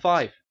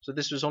 1905, so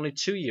this was only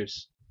 2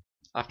 years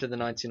after the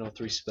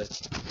 1903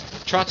 split,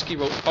 Trotsky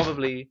wrote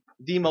probably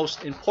the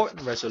most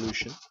important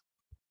resolution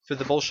for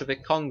the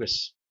Bolshevik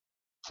Congress,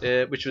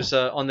 which was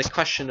on the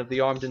question of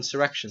the armed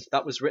insurrection.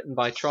 That was written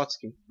by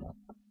Trotsky,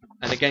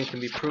 and again can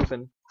be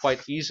proven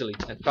quite easily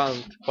and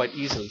found quite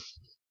easily.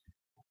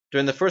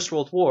 During the First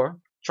World War,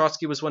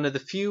 Trotsky was one of the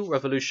few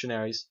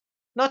revolutionaries,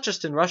 not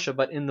just in Russia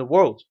but in the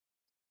world,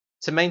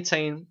 to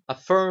maintain a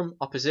firm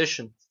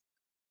opposition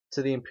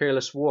to the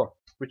imperialist war,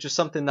 which was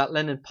something that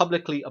Lenin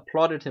publicly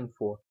applauded him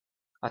for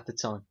at the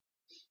time.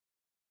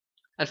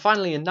 And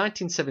finally, in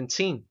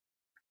 1917,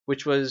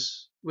 which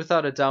was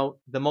without a doubt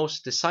the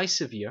most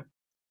decisive year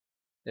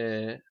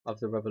of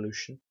the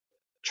revolution,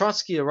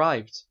 Trotsky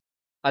arrived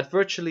at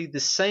virtually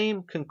the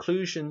same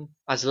conclusion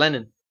as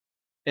Lenin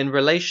in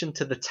relation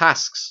to the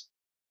tasks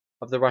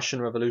of the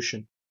Russian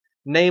Revolution,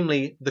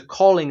 namely the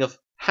calling of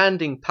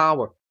handing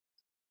power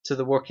to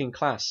the working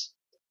class.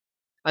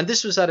 And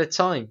this was at a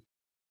time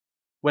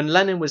when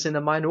Lenin was in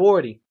a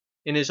minority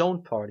in his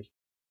own party,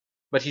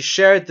 but he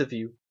shared the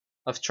view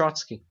of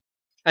Trotsky.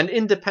 And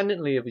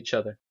independently of each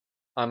other,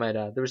 I might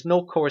add, there was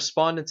no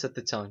correspondence at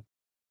the time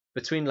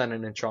between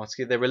Lenin and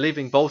Trotsky. They were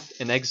living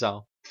both in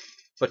exile,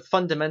 but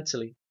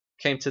fundamentally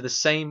came to the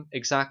same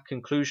exact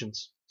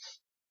conclusions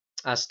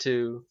as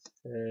to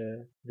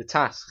the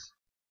tasks.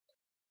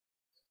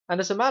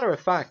 And as a matter of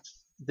fact,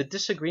 the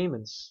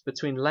disagreements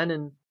between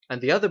Lenin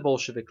and the other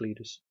Bolshevik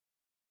leaders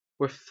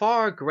were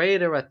far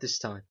greater at this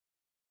time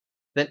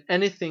than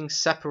anything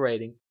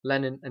separating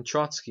Lenin and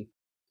Trotsky.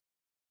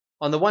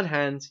 On the one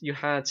hand, you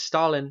had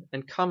Stalin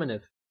and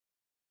Kamenev,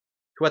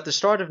 who at the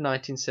start of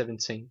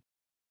 1917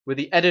 were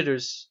the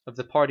editors of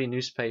the party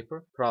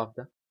newspaper,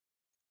 Pravda,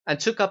 and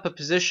took up a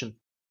position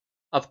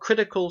of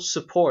critical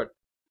support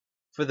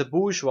for the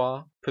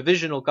bourgeois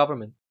provisional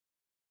government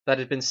that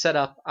had been set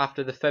up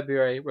after the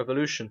February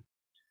Revolution,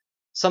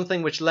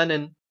 something which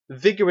Lenin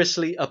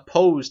vigorously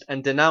opposed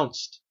and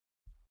denounced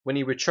when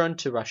he returned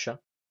to Russia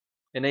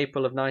in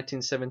April of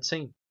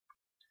 1917.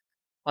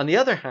 On the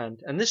other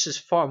hand, and this is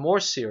far more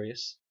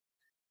serious,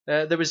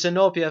 there was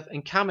Zinoviev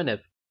and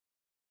Kamenev,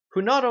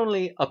 who not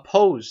only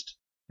opposed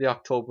the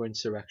October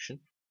insurrection,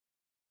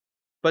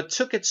 but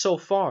took it so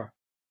far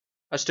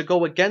as to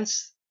go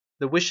against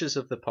the wishes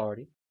of the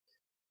party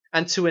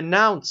and to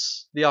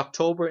announce the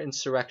October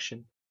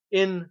insurrection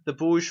in the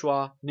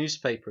bourgeois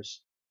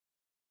newspapers,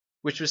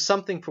 which was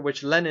something for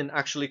which Lenin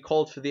actually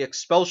called for the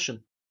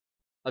expulsion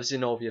of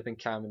Zinoviev and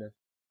Kamenev.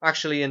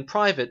 Actually, in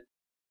private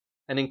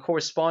and in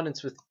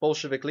correspondence with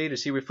Bolshevik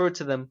leaders, he referred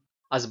to them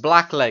as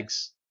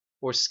blacklegs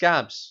or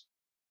scabs,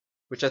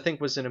 which I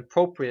think was an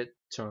appropriate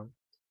term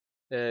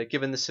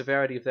given the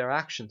severity of their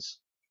actions.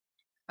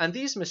 And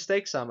these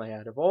mistakes, I may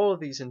add, of all of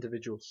these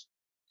individuals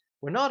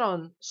were not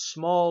on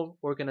small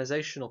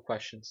organizational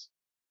questions,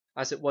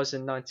 as it was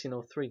in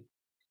 1903,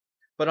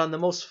 but on the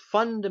most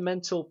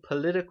fundamental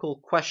political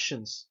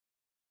questions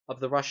of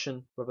the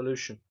Russian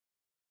Revolution.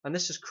 And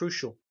this is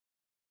crucial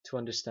to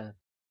understand.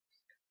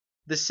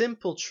 The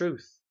simple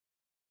truth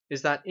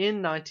is that in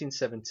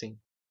 1917,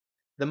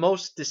 the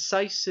most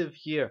decisive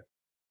year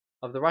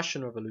of the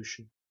Russian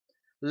Revolution,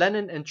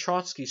 Lenin and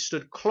Trotsky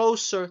stood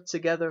closer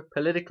together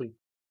politically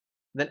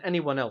than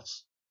anyone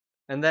else.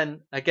 And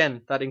then,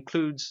 again, that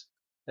includes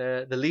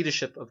the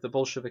leadership of the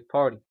Bolshevik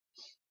Party.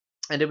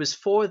 And it was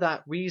for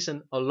that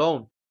reason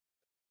alone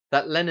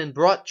that Lenin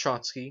brought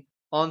Trotsky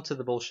onto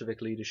the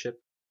Bolshevik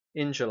leadership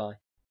in July.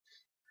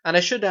 And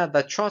I should add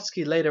that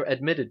Trotsky later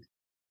admitted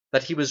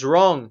that he was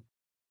wrong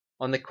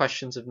on the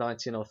questions of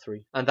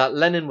 1903 and that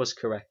Lenin was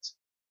correct.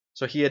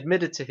 So he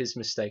admitted to his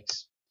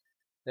mistakes.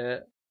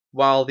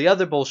 While the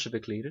other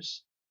Bolshevik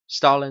leaders,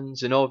 Stalin,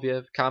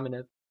 Zinoviev,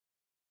 Kamenev,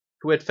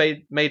 who had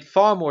made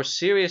far more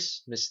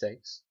serious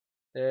mistakes,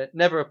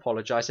 never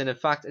apologized and in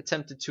fact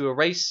attempted to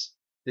erase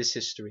this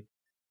history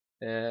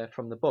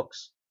from the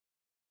books.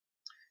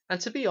 And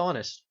to be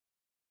honest,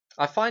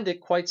 I find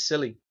it quite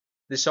silly,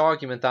 this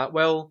argument that,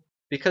 well,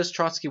 because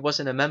Trotsky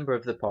wasn't a member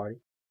of the party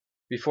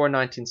before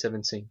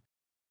 1917,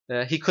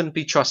 he couldn't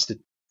be trusted.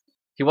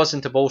 He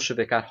wasn't a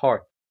Bolshevik at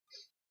heart.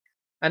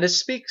 And it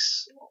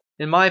speaks,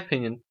 in my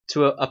opinion,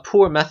 to a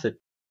poor method,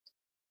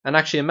 and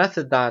actually a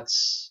method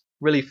that's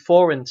really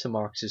foreign to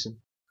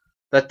Marxism,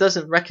 that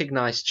doesn't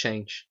recognize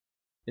change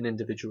in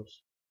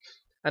individuals.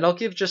 And I'll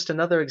give just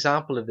another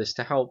example of this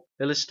to help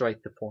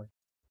illustrate the point.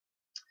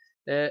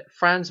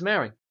 Franz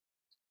Mehring,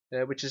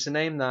 which is a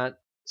name that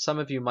some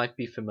of you might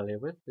be familiar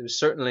with. It was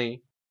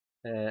certainly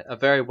a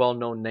very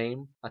well-known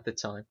name at the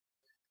time.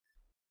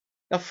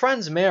 Now,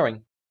 Franz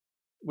Mehring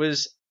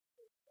was,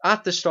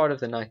 at the start of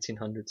the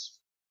 1900s,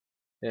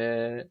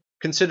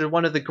 considered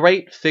one of the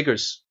great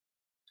figures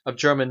of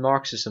German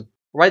Marxism,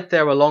 right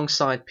there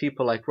alongside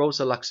people like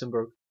Rosa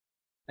Luxemburg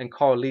and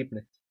Karl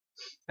Liebknecht.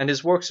 And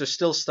his works are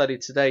still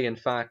studied today. In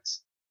fact,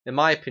 in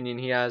my opinion,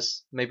 he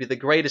has maybe the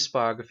greatest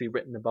biography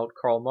written about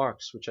Karl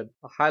Marx, which I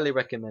highly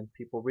recommend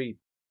people read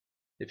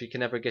if you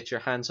can ever get your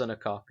hands on a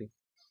copy.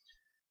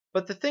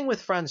 But the thing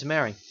with Franz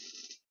Mehring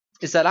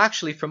is that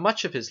actually for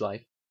much of his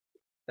life,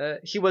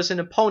 he was an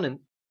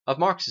opponent of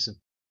Marxism.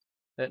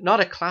 Not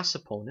a class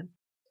opponent,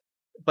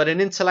 but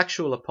an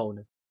intellectual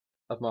opponent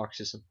of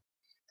Marxism.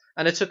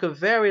 And it took a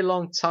very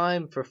long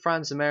time for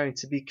Franz Hmering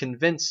to be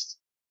convinced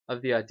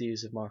of the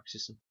ideas of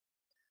Marxism.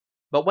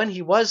 But when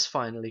he was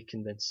finally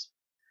convinced,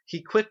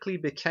 he quickly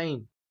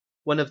became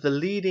one of the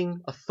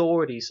leading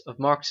authorities of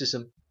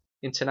Marxism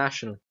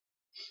internationally.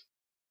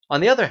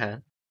 On the other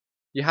hand,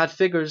 you had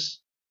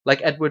figures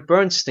like Edward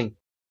Bernstein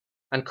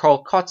and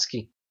Karl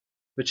Kautsky,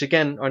 which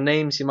again are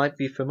names you might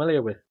be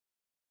familiar with,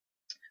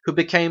 who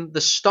became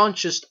the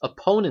staunchest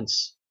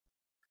opponents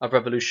of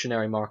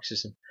revolutionary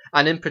Marxism,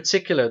 and in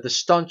particular the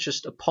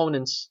staunchest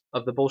opponents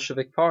of the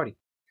Bolshevik Party.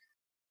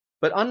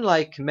 But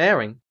unlike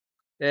Hmering,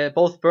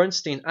 both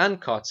Bernstein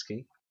and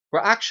Kautsky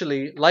were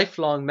actually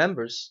lifelong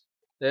members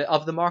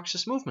of the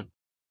Marxist movement.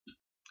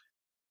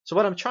 So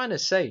what I'm trying to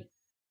say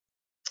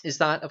is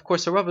that, of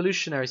course, a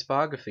revolutionary's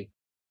biography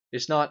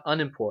is not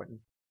unimportant,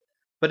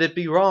 but it'd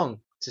be wrong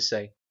to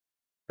say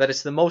that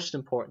it's the most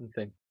important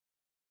thing,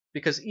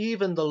 because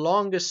even the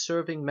longest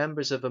serving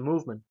members of a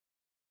movement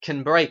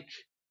can break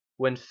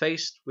when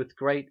faced with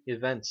great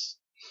events.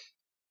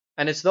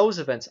 And it's those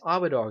events, I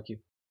would argue,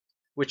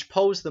 which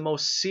pose the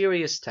most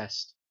serious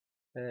test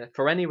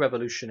for any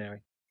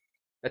revolutionary.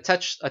 A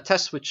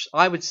test which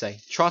I would say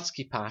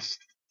Trotsky passed,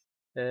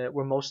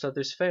 where most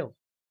others failed.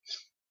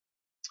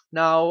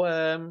 Now,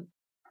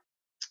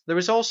 there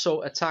is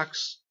also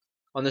attacks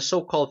on the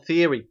so-called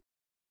theory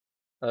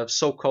of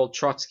so-called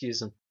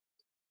Trotskyism,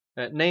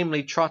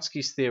 namely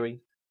Trotsky's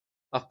theory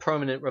of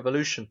permanent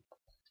revolution,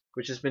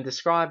 which has been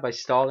described by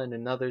Stalin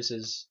and others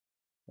as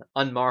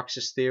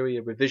un-Marxist theory,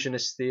 a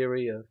revisionist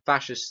theory, a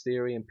fascist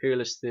theory,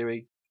 imperialist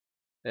theory,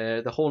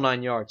 the whole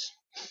nine yards.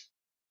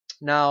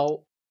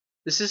 Now,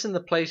 this isn't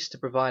the place to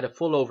provide a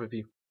full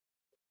overview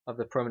of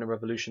the permanent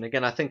revolution.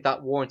 Again, I think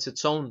that warrants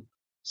its own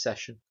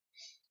session.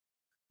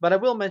 But I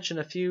will mention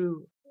a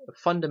few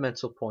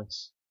fundamental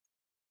points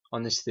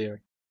on this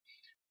theory.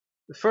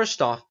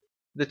 First off,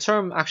 the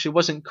term actually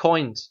wasn't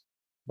coined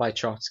by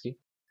Trotsky,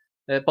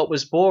 but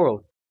was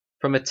borrowed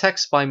from a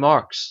text by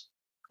Marx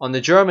on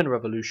the German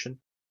Revolution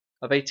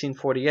of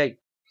 1848.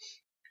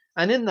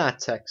 And in that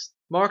text,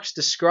 Marx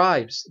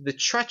describes the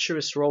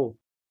treacherous role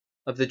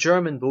of the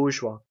German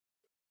bourgeois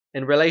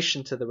in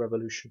relation to the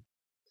revolution,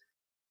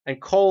 and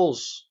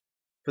calls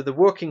for the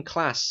working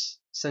class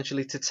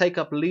essentially to take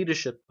up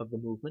leadership of the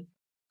movement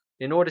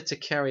in order to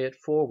carry it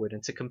forward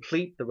and to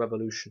complete the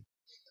revolution.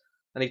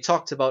 And he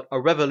talked about a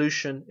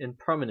revolution in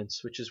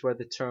permanence, which is where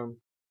the term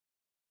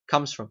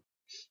comes from.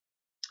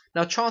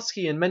 Now,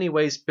 Trotsky in many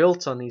ways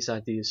built on these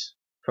ideas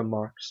from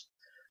Marx,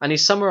 and he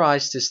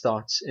summarized his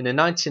thoughts in a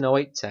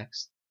 1908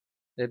 text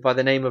by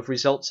the name of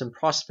Results and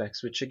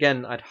Prospects, which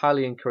again I'd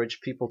highly encourage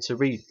people to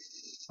read.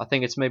 I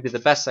think it's maybe the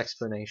best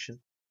explanation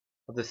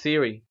of the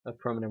theory of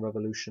permanent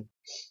revolution.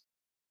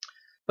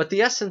 But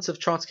the essence of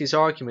Trotsky's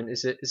argument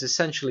is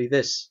essentially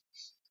this,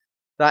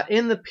 that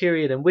in the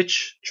period in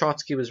which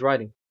Trotsky was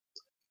writing,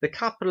 the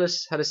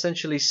capitalists had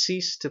essentially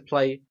ceased to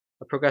play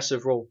a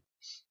progressive role.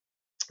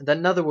 That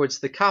in other words,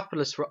 the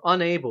capitalists were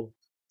unable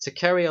to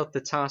carry out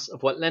the task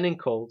of what Lenin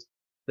called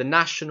the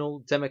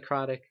national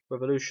democratic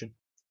revolution.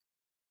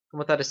 And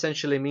what that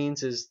essentially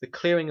means is the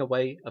clearing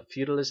away of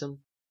feudalism,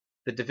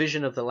 the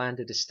division of the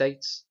landed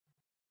estates,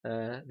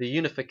 the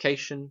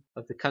unification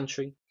of the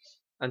country,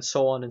 and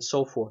so on and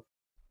so forth.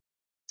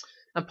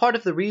 And part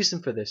of the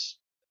reason for this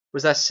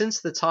was that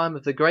since the time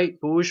of the great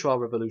bourgeois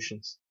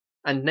revolutions,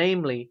 and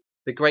namely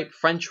the great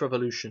French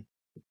Revolution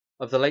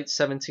of the late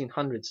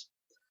 1700s,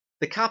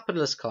 the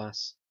capitalist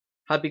class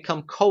had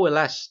become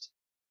coalesced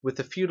with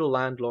the feudal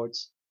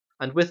landlords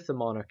and with the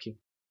monarchy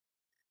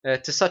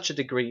to such a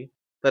degree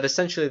that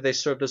essentially they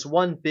served as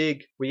one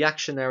big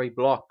reactionary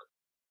bloc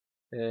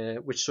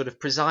which sort of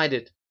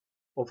presided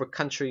over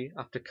country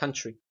after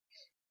country.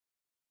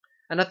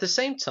 And at the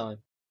same time,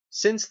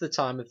 since the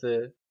time of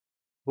the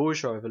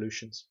bourgeois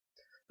revolutions,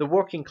 the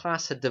working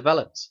class had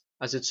developed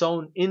as its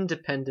own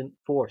independent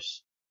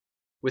force,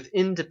 with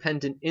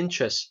independent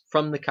interests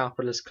from the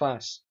capitalist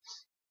class.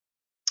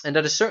 And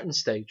at a certain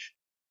stage,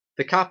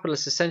 the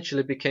capitalists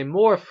essentially became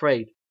more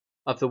afraid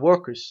of the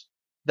workers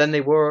than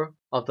they were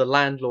of the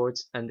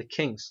landlords and the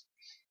kings.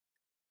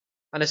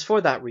 And it's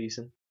for that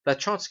reason that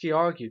Trotsky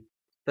argued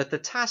that the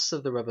tasks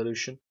of the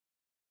revolution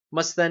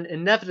must then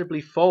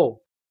inevitably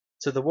fall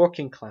to the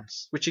working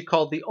class, which he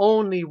called the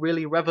only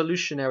really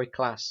revolutionary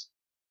class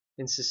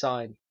in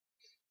society.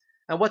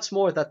 And what's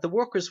more, that the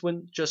workers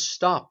wouldn't just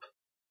stop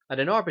at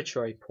an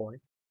arbitrary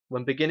point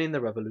when beginning the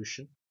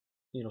revolution,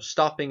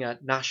 stopping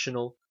at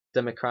national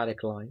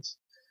democratic lines,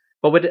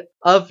 but would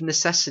of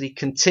necessity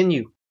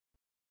continue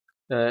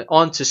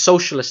on to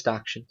socialist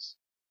actions,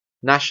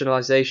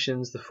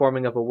 nationalizations, the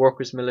forming of a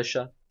workers'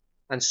 militia,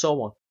 and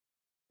so on.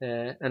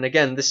 And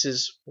again, this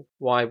is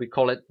why we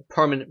call it a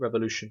permanent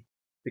revolution,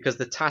 because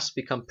the tasks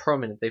become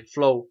permanent. They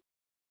flow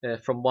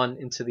from one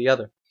into the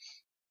other.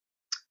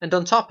 And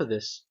on top of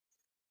this,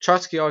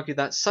 Trotsky argued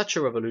that such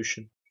a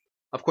revolution,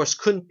 of course,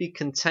 couldn't be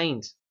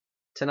contained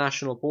to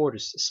national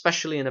borders,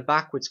 especially in a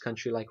backwards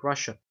country like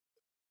Russia.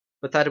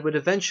 but that it would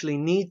eventually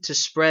need to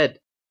spread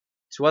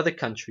to other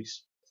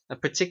countries,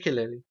 and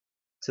particularly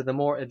to the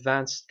more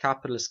advanced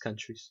capitalist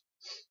countries.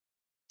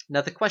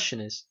 Now the question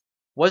is,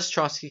 was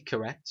Trotsky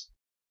correct,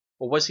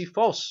 or was he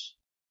false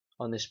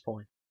on this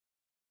point?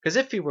 Because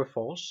if he were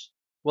false,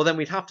 well then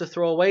we'd have to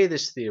throw away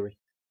this theory,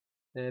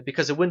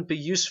 because it wouldn't be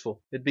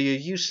useful. It'd be a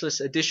useless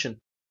addition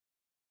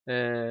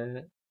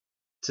to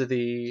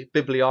the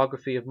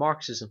bibliography of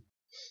Marxism.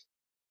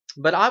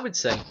 But I would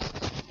say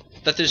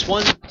that there's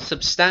one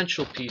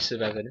substantial piece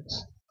of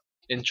evidence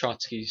in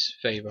Trotsky's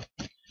favor,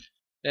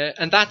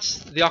 and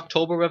that's the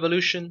October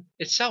Revolution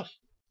itself,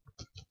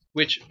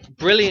 which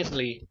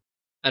brilliantly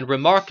and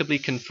remarkably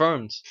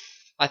confirms,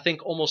 I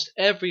think, almost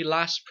every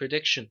last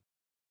prediction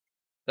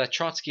that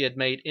Trotsky had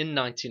made in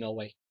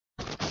 1908.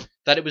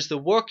 That it was the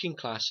working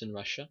class in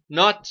Russia,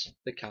 not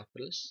the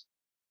capitalists,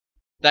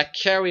 that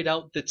carried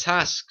out the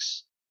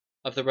tasks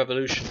of the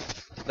revolution,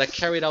 that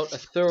carried out a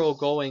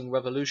thoroughgoing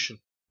revolution.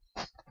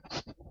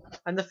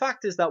 And the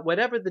fact is that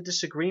whatever the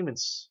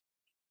disagreements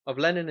of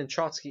Lenin and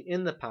Trotsky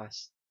in the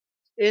past,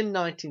 in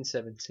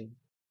 1917,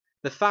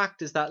 the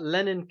fact is that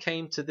Lenin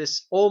came to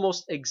this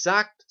almost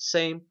exact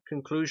same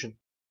conclusion,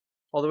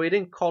 although he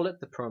didn't call it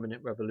the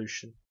permanent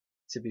revolution,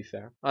 to be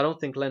fair. I don't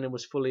think Lenin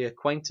was fully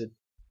acquainted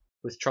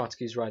with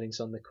Trotsky's writings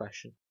on the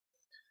question.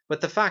 But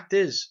the fact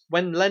is,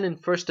 when Lenin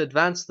first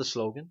advanced the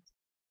slogan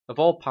of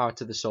all power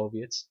to the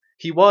Soviets,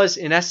 he was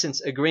in essence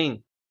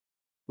agreeing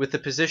with the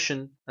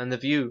position and the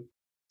view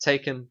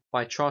taken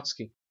by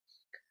Trotsky.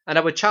 And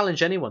I would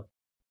challenge anyone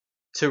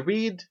to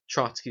read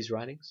Trotsky's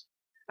writings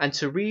and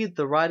to read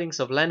the writings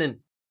of Lenin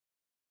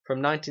from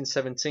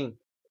 1917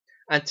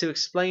 and to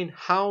explain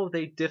how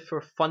they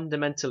differ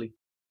fundamentally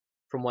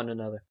from one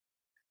another.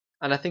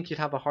 And I think you'd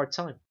have a hard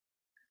time,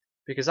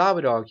 because I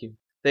would argue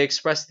they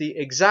express the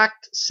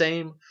exact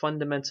same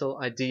fundamental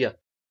idea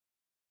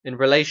in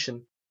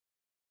relation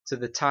to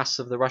the tasks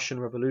of the Russian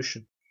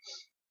Revolution.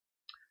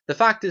 The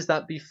fact is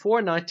that before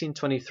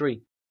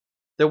 1923,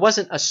 there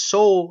wasn't a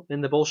soul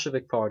in the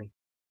Bolshevik Party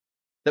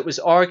that was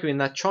arguing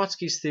that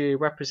Trotsky's theory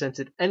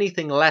represented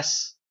anything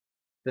less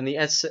than the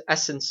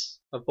essence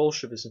of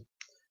Bolshevism.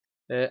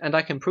 And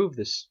I can prove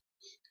this.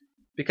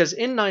 Because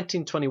in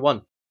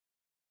 1921,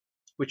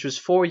 which was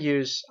 4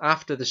 years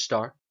after the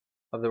start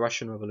of the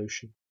Russian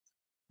Revolution,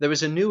 there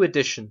was a new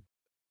edition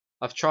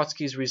of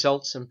Trotsky's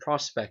Results and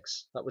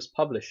Prospects that was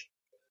published.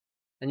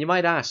 And you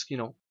might ask,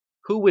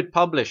 who would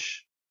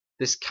publish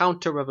this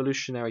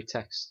counter-revolutionary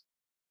text?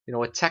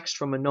 A text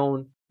from a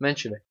known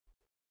Menshevik.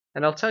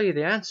 And I'll tell you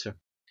the answer.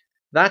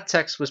 That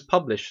text was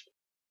published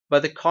by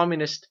the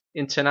Communist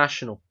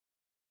International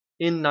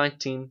in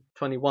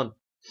 1921.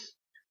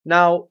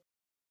 Now,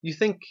 you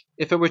think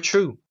if it were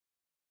true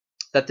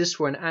that this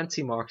were an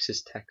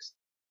anti-Marxist text,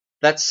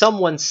 that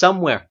someone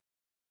somewhere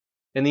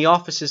in the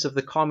offices of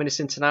the Communist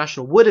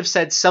International would have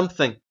said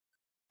something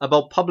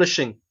about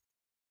publishing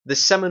the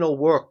seminal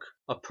work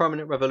of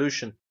Permanent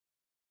Revolution,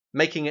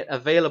 making it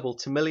available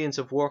to millions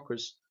of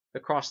workers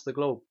across the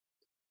globe.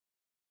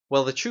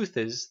 Well, the truth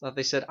is that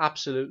they said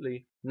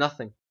absolutely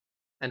nothing.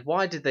 And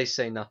why did they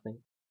say nothing?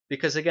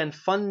 Because again,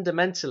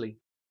 fundamentally,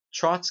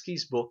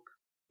 Trotsky's book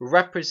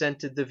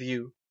represented the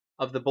view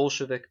of the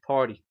Bolshevik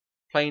Party,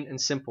 plain and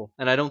simple.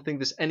 And I don't think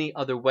there's any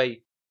other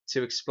way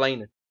to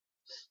explain it.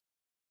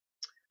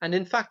 And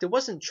in fact, it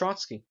wasn't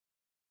Trotsky,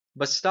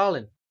 but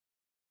Stalin,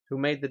 who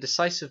made the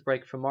decisive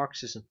break from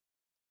Marxism.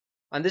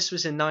 And this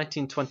was in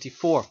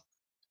 1924,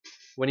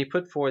 when he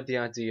put forward the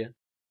idea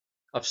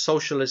of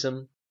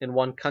socialism in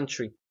one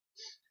country.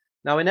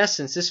 Now, in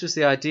essence, this was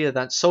the idea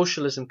that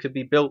socialism could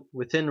be built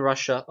within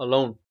Russia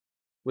alone,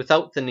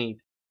 without the need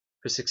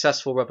for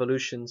successful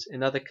revolutions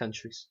in other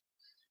countries.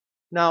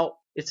 Now,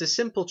 it's a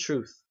simple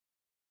truth,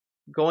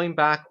 going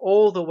back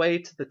all the way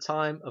to the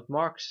time of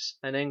Marx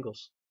and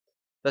Engels,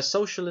 that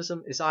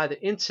socialism is either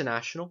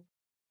international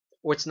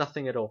or it's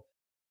nothing at all.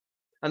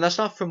 And that's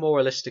not for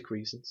moralistic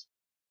reasons.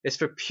 It's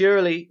for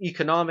purely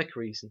economic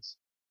reasons.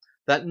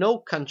 That no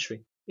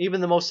country, even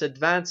the most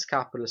advanced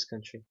capitalist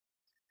country,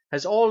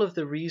 has all of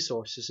the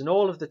resources and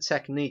all of the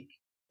technique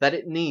that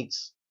it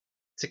needs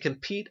to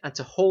compete and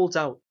to hold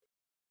out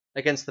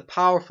against the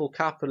powerful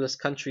capitalist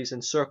countries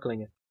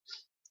encircling it.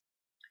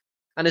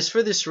 And it's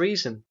for this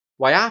reason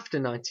why after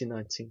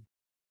 1919,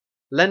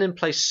 Lenin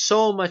placed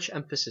so much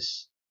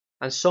emphasis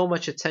and so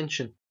much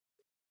attention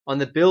on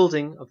the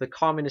building of the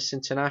Communist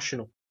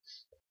International,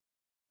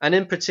 and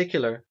in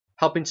particular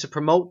helping to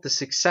promote the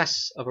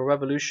success of a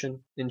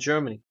revolution in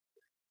Germany,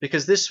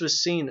 because this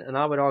was seen, and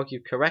I would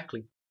argue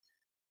correctly,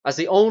 as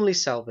the only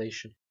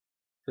salvation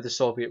for the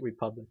Soviet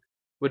Republic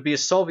would be a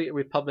Soviet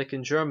Republic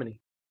in Germany,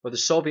 or the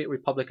Soviet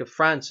Republic of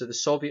France, or the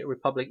Soviet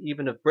Republic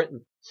even of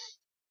Britain.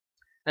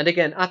 And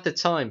again, at the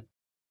time,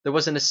 there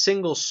wasn't a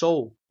single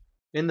soul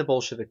in the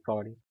Bolshevik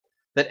Party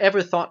that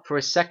ever thought for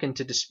a second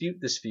to dispute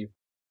this view,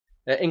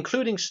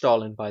 including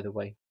Stalin, by the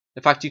way.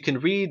 In fact, you can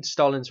read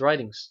Stalin's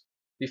writings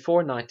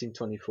before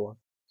 1924.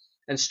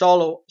 And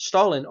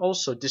Stalin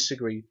also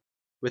disagreed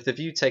with the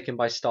view taken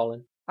by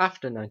Stalin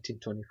after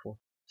 1924.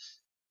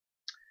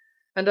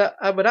 And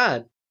I would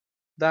add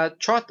that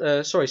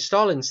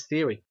Stalin's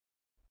theory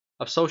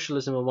of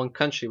socialism in one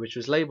country, which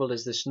was labeled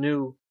as this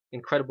new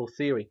incredible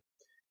theory,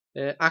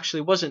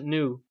 actually wasn't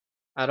new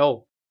at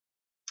all,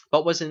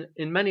 but was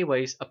in many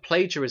ways a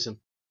plagiarism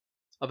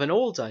of an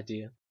old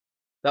idea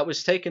that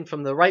was taken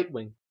from the right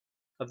wing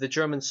of the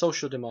German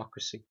social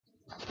democracy,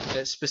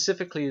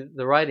 specifically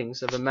the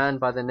writings of a man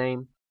by the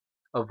name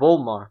of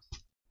Volmar,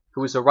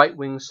 who was a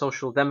right-wing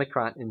social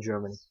democrat in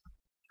Germany,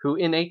 who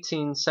in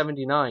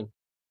 1879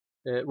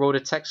 wrote a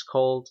text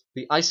called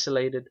The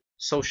Isolated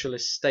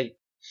Socialist State,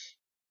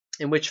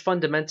 in which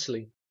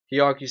fundamentally he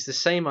argues the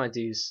same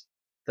ideas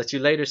that you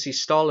later see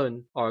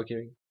Stalin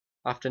arguing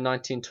after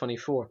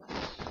 1924.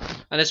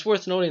 And it's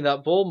worth noting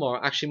that Volmar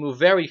actually moved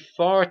very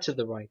far to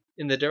the right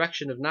in the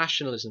direction of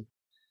nationalism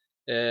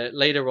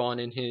later on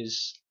in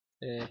his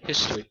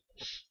history.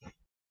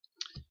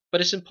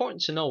 But it's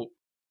important to note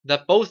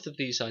that both of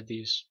these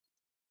ideas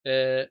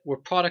were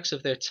products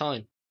of their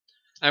time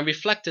and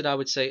reflected, I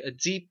would say, a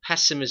deep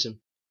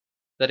pessimism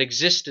that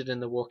existed in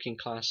the working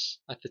class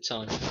at the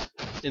time.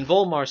 In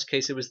Volmar's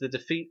case, it was the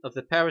defeat of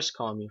the Paris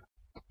Commune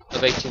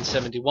of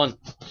 1871,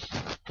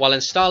 while in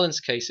Stalin's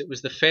case, it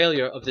was the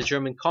failure of the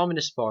German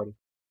Communist Party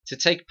to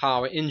take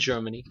power in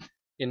Germany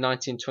in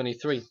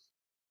 1923.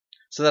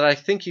 So that I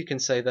think you can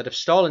say that if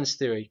Stalin's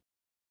theory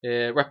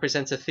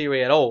represents a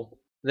theory at all,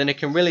 then it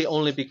can really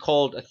only be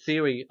called a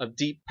theory of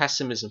deep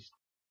pessimism,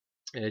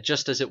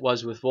 just as it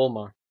was with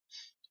Volmar.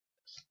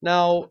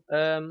 Now,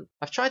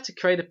 I've tried to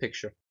create a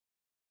picture,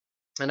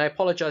 and I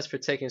apologize for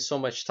taking so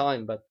much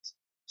time, but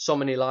so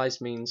many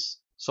lies means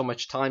so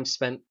much time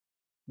spent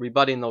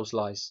rebutting those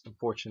lies,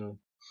 unfortunately.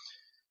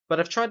 But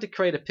I've tried to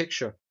create a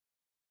picture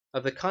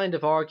of the kind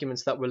of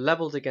arguments that were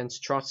leveled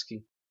against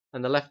Trotsky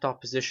and the left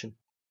opposition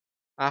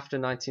after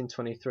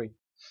 1923.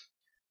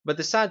 But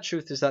the sad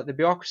truth is that the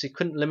bureaucracy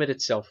couldn't limit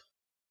itself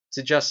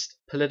to just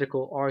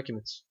political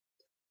arguments.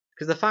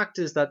 Because the fact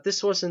is that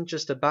this wasn't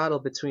just a battle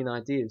between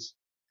ideas,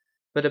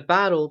 but a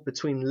battle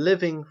between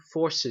living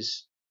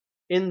forces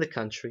in the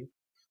country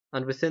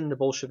and within the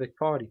Bolshevik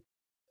Party.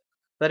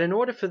 That in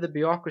order for the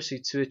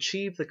bureaucracy to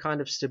achieve the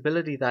kind of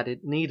stability that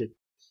it needed,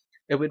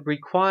 it would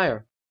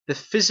require the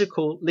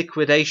physical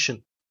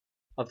liquidation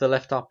of the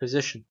left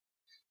opposition.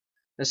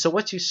 And so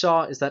what you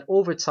saw is that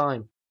over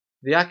time,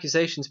 the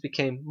accusations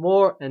became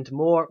more and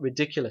more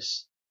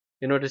ridiculous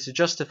in order to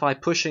justify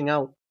pushing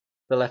out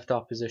the left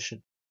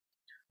opposition.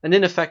 And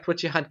in effect,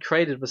 what you had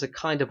created was a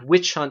kind of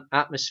witch hunt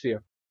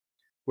atmosphere,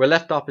 where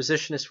left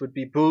oppositionists would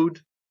be booed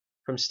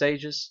from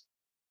stages,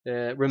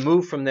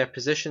 removed from their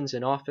positions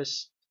in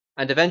office,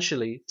 and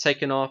eventually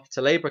taken off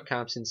to labor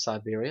camps in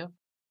Siberia,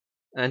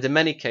 and in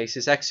many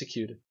cases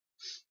executed.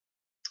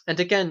 And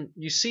again,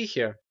 you see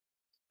here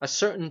a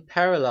certain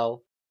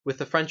parallel with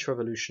the French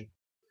Revolution,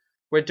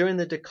 where during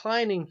the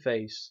declining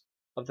phase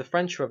of the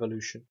French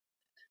Revolution,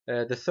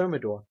 the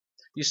Thermidor,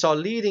 you saw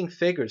leading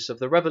figures of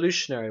the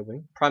revolutionary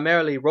wing,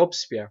 primarily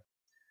Robespierre,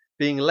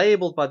 being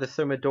labeled by the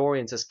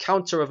Thermidorians as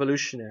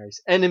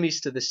counter-revolutionaries,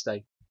 enemies to the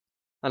state.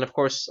 And of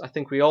course, I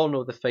think we all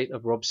know the fate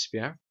of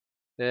Robespierre.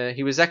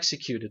 He was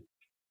executed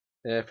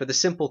for the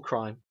simple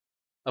crime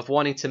of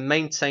wanting to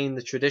maintain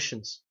the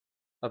traditions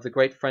of the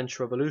Great French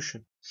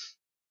Revolution.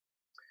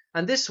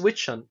 And this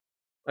witch hunt,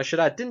 I should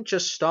add, didn't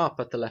just stop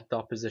at the left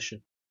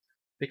opposition,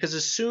 because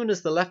as soon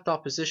as the left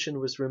opposition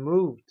was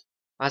removed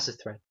as a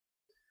threat,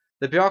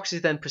 the bureaucracy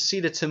then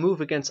proceeded to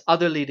move against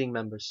other leading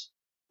members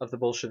of the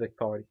Bolshevik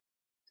Party,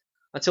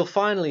 until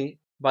finally,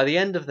 by the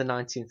end of the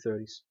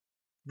 1930s,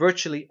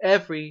 virtually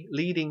every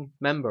leading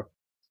member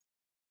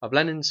of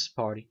Lenin's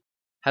party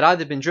had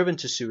either been driven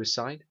to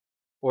suicide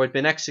or had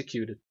been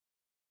executed.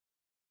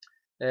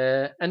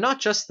 And not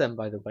just them,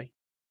 by the way,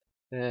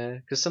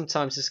 because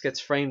sometimes this gets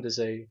framed as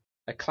a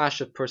clash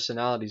of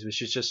personalities,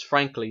 which is just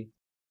frankly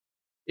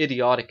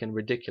idiotic and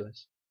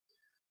ridiculous.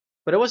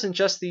 But it wasn't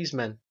just these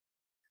men,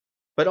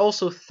 but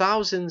also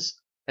thousands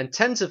and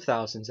tens of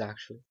thousands,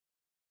 actually,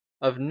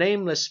 of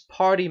nameless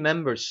party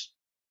members,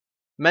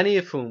 many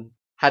of whom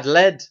had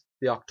led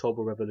the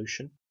October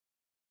Revolution,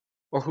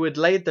 or who had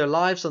laid their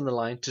lives on the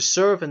line to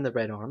serve in the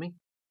Red Army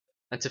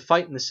and to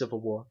fight in the Civil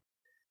War.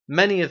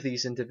 Many of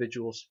these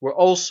individuals were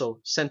also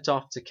sent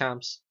off to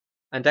camps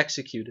and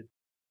executed.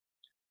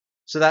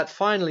 So that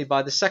finally,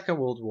 by the Second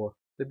World War,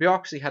 the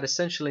bureaucracy had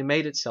essentially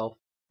made itself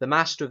the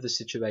master of the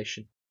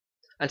situation,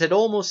 and had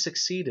almost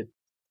succeeded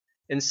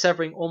in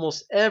severing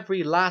almost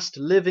every last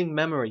living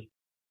memory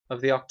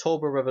of the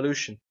October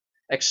Revolution,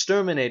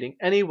 exterminating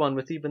anyone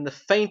with even the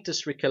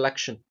faintest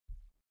recollection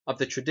of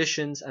the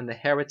traditions and the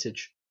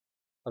heritage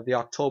of the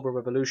October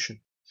Revolution.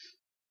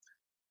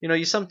 You know,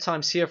 you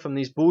sometimes hear from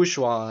these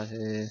bourgeois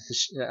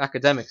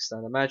academics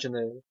that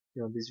imagine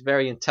these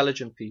very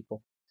intelligent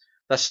people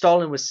that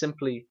Stalin was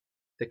simply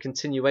the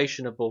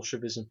continuation of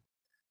Bolshevism,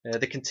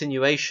 the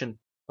continuation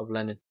of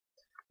Lenin.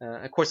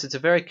 Of course, it's a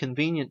very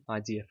convenient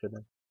idea for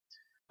them.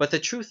 But the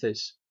truth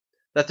is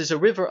that there's a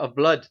river of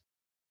blood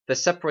that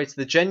separates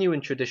the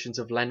genuine traditions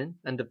of Lenin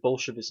and of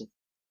Bolshevism,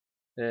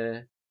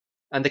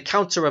 and the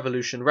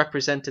counter-revolution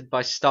represented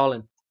by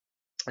Stalin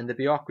and the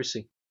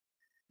bureaucracy.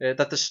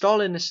 that the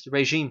Stalinist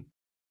regime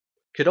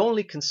could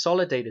only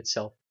consolidate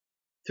itself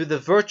through the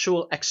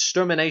virtual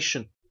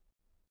extermination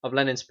of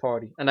Lenin's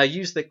party. And I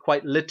use that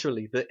quite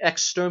literally, the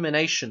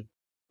extermination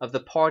of the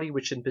party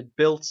which had been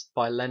built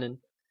by Lenin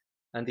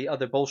and the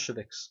other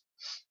Bolsheviks.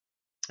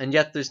 And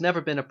yet there's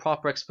never been a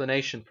proper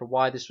explanation for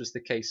why this was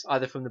the case,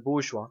 either from the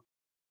bourgeois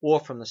or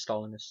from the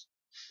Stalinists.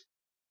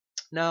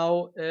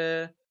 Now,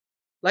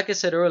 like I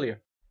said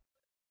earlier,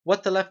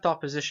 what the left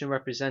opposition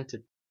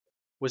represented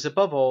was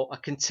above all a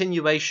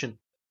continuation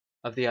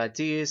of the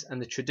ideas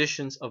and the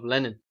traditions of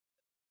Lenin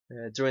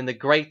during the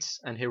great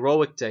and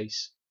heroic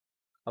days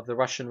of the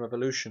Russian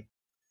Revolution.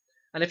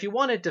 And if you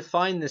want to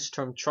define this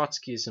term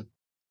Trotskyism,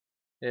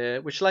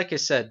 which, like I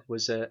said,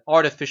 was an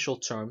artificial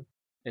term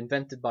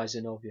invented by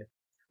Zinoviev,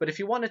 but if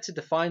you wanted to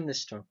define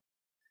this term,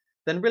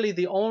 then really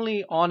the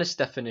only honest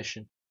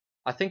definition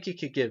I think you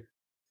could give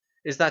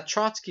is that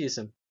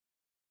Trotskyism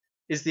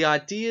is the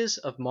ideas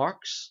of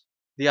Marx,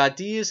 the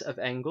ideas of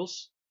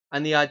Engels,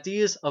 and the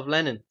ideas of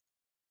Lenin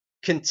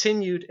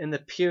continued in the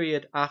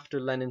period after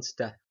Lenin's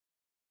death.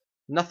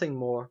 Nothing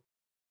more,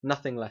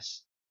 nothing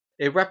less.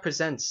 It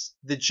represents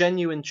the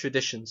genuine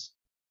traditions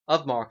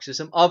of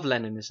Marxism, of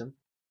Leninism,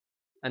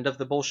 and of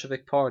the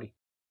Bolshevik Party.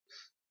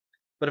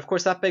 But of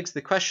course that begs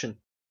the question,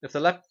 if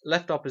the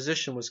left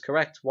opposition was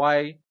correct,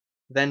 why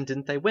then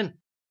didn't they win?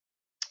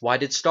 Why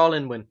did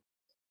Stalin win?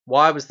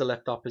 Why was the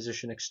left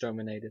opposition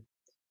exterminated?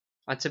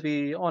 And to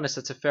be honest,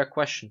 it's a fair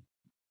question.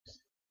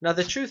 Now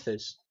the truth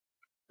is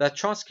that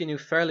Trotsky knew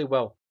fairly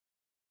well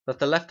that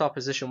the left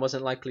opposition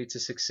wasn't likely to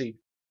succeed,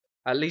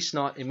 at least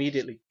not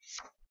immediately.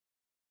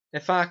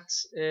 In fact,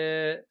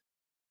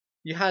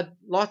 you had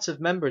lots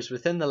of members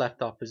within the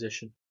left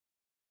opposition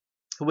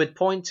who would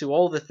point to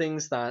all the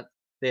things that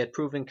they had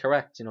proven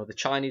correct, the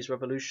Chinese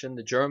Revolution,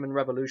 the German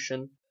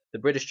Revolution, the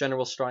British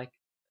General Strike.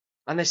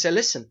 And they say,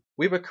 listen,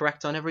 we were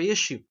correct on every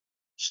issue.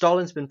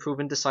 Stalin's been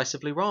proven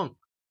decisively wrong.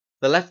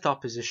 The left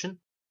opposition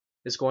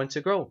is going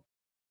to grow.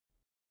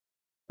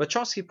 But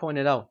Trotsky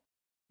pointed out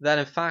that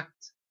in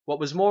fact, what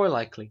was more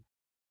likely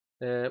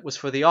was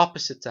for the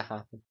opposite to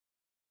happen.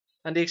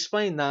 And he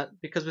explained that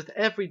because with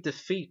every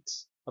defeat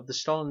of the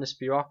Stalinist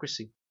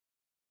bureaucracy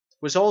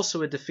was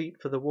also a defeat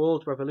for the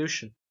world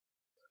revolution.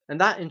 And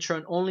that in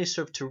turn only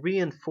served to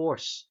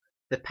reinforce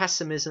the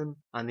pessimism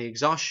and the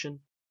exhaustion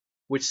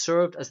which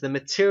served as the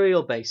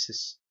material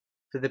basis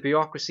for the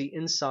bureaucracy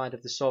inside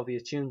of the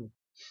Soviet Union.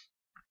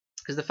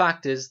 Because the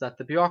fact is that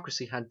the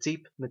bureaucracy had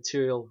deep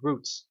material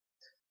roots.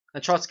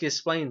 And Trotsky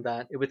explained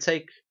that it would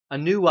take a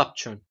new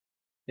upturn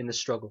in the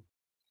struggle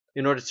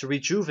in order to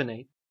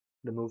rejuvenate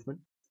the movement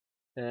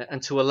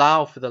and to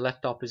allow for the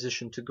left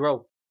opposition to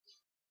grow.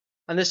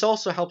 And this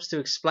also helps to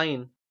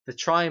explain the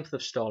triumph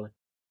of Stalin.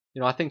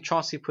 I think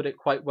Trotsky put it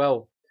quite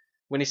well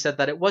when he said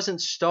that it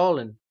wasn't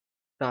Stalin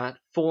that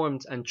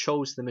formed and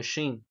chose the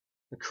machine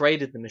and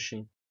created the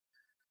machine,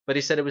 but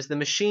he said it was the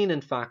machine,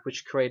 in fact,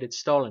 which created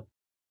Stalin,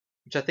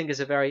 which I think is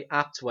a very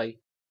apt way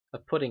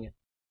of putting it.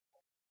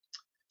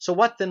 So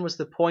what then was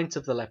the point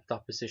of the left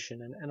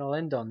opposition? And I'll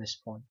end on this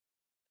point.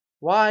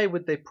 Why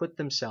would they put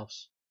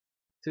themselves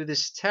through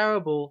this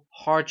terrible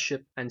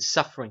hardship and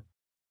suffering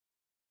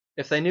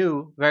if they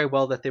knew very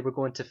well that they were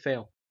going to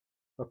fail,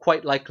 or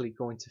quite likely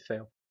going to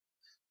fail?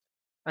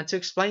 And to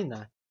explain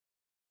that,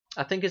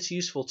 I think it's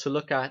useful to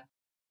look at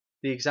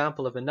the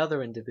example of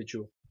another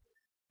individual,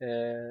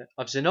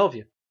 of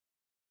Zinoviev,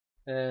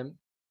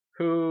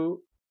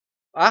 who,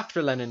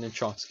 after Lenin and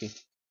Trotsky,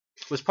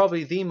 was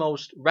probably the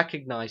most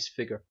recognized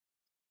figure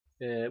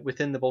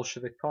within the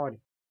Bolshevik Party.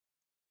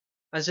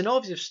 And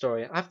Zinoviev's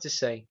story, I have to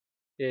say,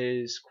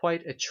 is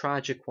quite a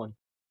tragic one.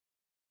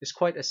 It's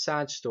quite a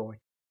sad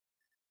story.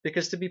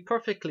 Because to be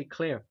perfectly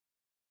clear,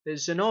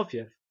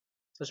 Zinoviev,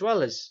 as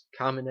well as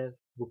Kamenev,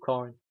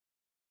 Bukharin,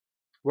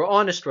 were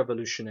honest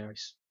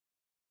revolutionaries.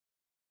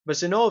 But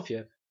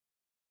Zinoviev,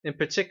 in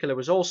particular,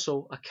 was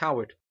also a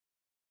coward.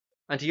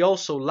 And he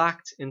also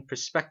lacked in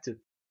perspective,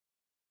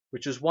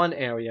 which was one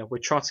area where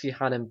Trotsky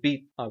had him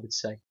beat, I would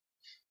say.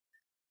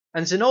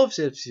 And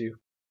Zinoviev's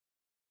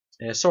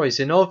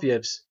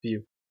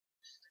view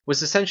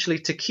was essentially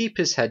to keep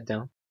his head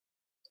down,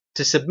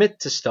 to submit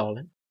to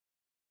Stalin,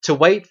 to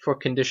wait for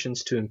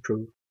conditions to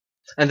improve,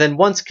 and then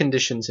once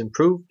conditions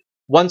improved,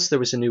 once there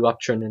was a new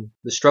upturn in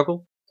the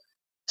struggle,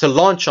 to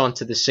launch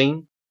onto the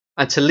scene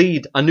and to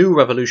lead a new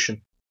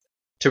revolution,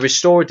 to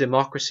restore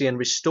democracy and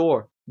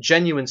restore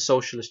genuine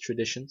socialist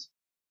traditions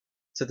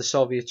to the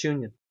Soviet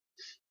Union.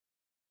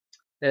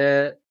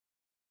 But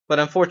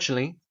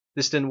unfortunately,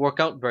 this didn't work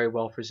out very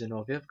well for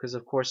Zinoviev because,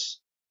 of course,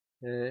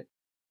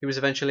 he was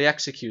eventually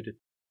executed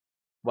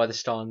by the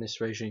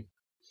Stalinist regime.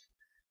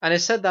 And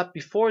it's said that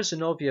before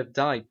Zinoviev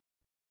died,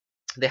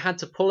 they had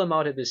to pull him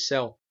out of his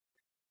cell,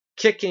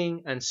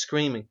 kicking and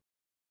screaming,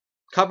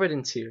 covered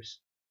in tears,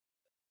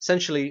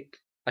 essentially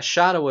a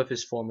shadow of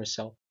his former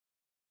self,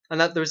 and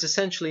that there was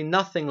essentially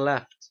nothing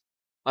left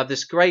of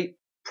this great,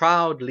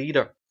 proud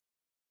leader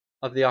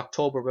of the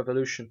October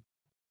Revolution.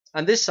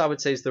 And this, I would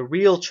say, is the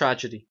real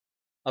tragedy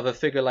of a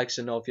figure like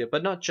Zinoviev,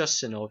 but not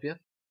just Zinoviev,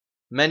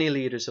 many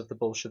leaders of the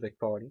Bolshevik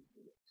Party.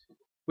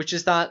 which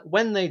is that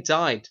when they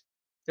died,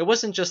 it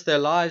wasn't just their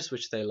lives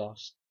which they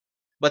lost,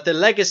 but their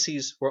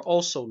legacies were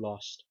also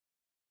lost.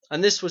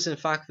 And this was in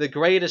fact the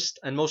greatest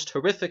and most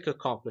horrific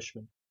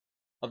accomplishment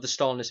of the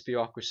Stalinist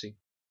bureaucracy,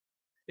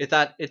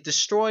 that it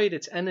destroyed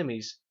its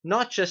enemies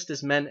not just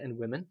as men and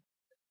women,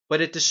 but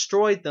it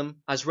destroyed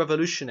them as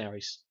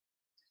revolutionaries.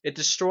 It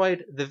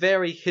destroyed the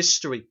very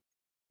history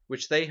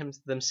which they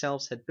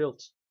themselves had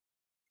built.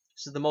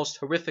 This is the most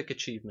horrific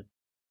achievement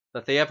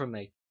that they ever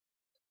made.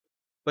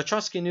 But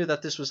Trotsky knew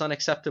that this was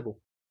unacceptable.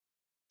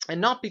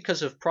 And not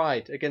because of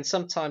pride. Again,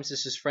 sometimes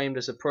this is framed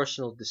as a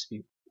personal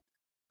dispute.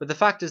 But the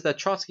fact is that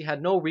Trotsky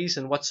had no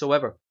reason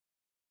whatsoever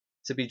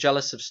to be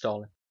jealous of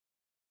Stalin.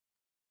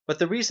 But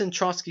the reason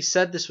Trotsky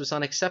said this was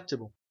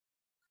unacceptable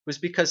was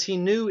because he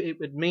knew it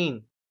would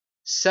mean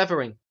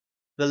severing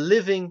the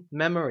living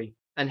memory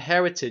and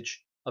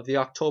heritage of the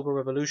October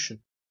Revolution.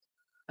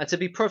 And to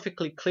be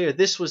perfectly clear,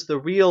 this was the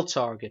real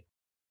target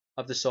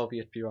of the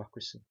Soviet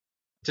bureaucracy.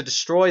 To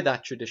destroy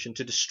that tradition,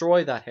 to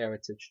destroy that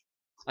heritage,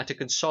 and to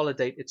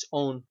consolidate its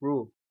own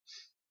rule.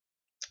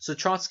 So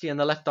Trotsky and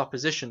the left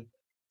opposition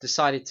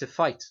decided to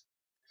fight,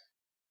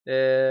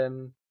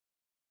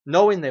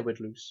 knowing they would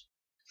lose,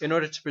 in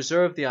order to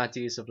preserve the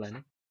ideas of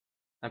Lenin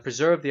and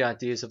preserve the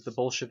ideas of the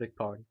Bolshevik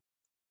Party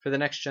for the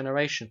next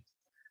generation.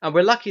 And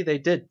we're lucky they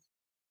did,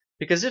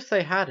 because if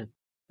they hadn't,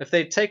 if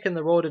they'd taken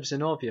the road of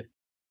Zinoviev,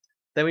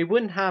 then we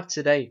wouldn't have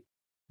today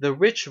the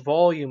rich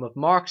volume of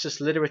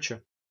Marxist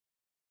literature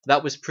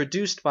that was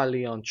produced by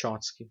Leon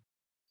Trotsky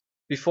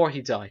before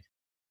he died,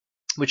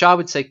 which I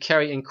would say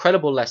carry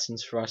incredible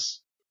lessons for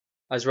us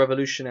as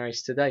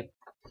revolutionaries today.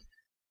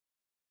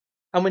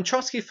 And when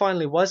Trotsky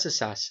finally was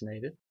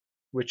assassinated,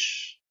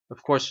 which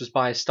of course was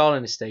by a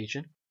Stalinist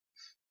agent,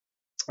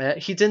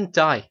 he didn't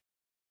die,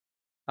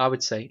 I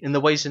would say, in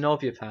the way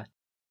Zinoviev had.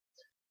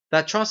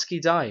 That Trotsky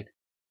died,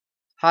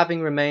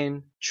 having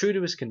remained true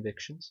to his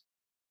convictions,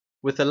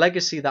 with a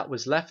legacy that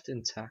was left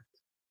intact,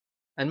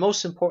 and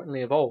most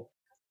importantly of all,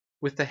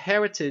 with the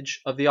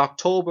heritage of the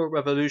October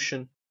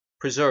Revolution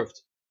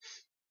preserved.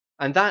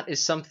 And that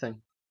is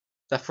something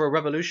that for a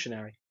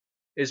revolutionary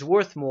is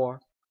worth more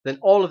than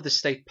all of the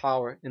state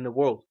power in the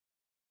world.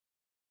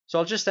 So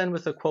I'll just end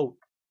with a quote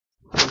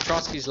from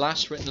Trotsky's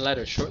last written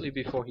letter shortly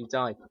before he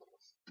died,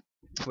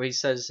 where he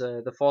says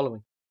the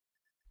following.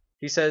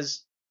 He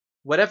says,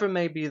 "Whatever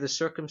may be the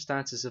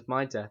circumstances of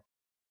my death,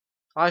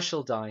 I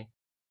shall die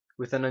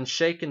with an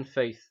unshaken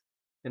faith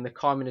in the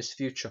communist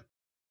future."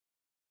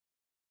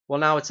 Well,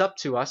 now it's up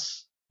to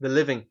us, the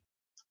living,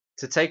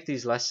 to take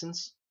these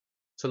lessons,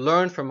 to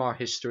learn from our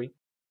history,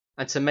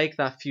 and to make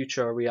that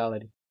future a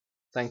reality.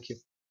 Thank you.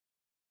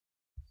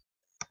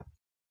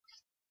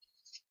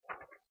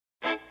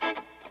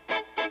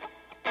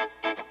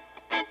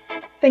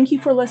 Thank you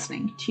for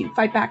listening to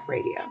Fight Back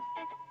Radio.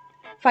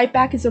 Fight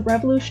Back is a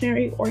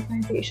revolutionary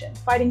organization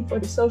fighting for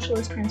the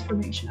socialist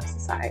transformation of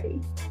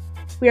society.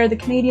 We are the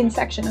Canadian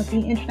section of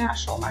the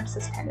International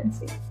Marxist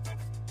Tendency.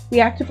 We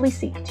actively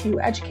seek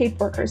to educate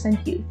workers and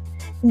youth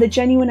in the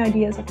genuine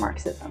ideas of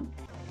Marxism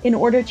in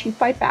order to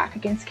fight back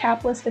against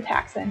capitalist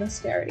attacks and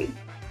austerity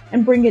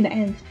and bring an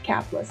end to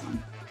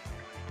capitalism.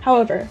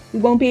 However, we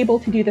won't be able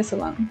to do this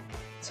alone.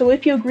 So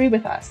if you agree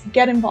with us,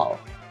 get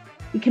involved.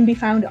 We can be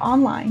found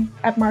online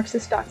at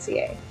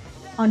Marxist.ca,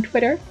 on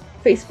Twitter,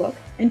 Facebook,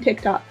 and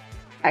TikTok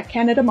at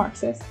Canada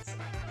Marxists,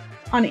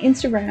 on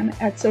Instagram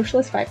at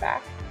Socialist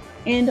Fightback,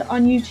 and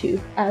on YouTube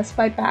as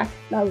Fightback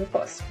La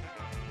Riposte.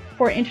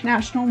 For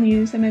international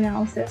news and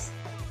analysis,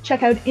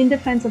 check out In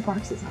Defense of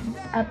Marxism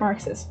at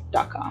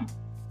Marxist.com.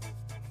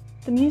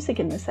 The music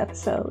in this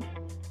episode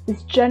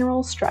is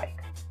General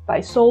Strike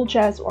by Soul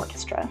Jazz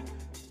Orchestra.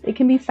 They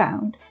can be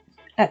found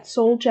at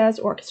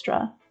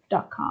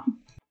souljazzorchestra.com.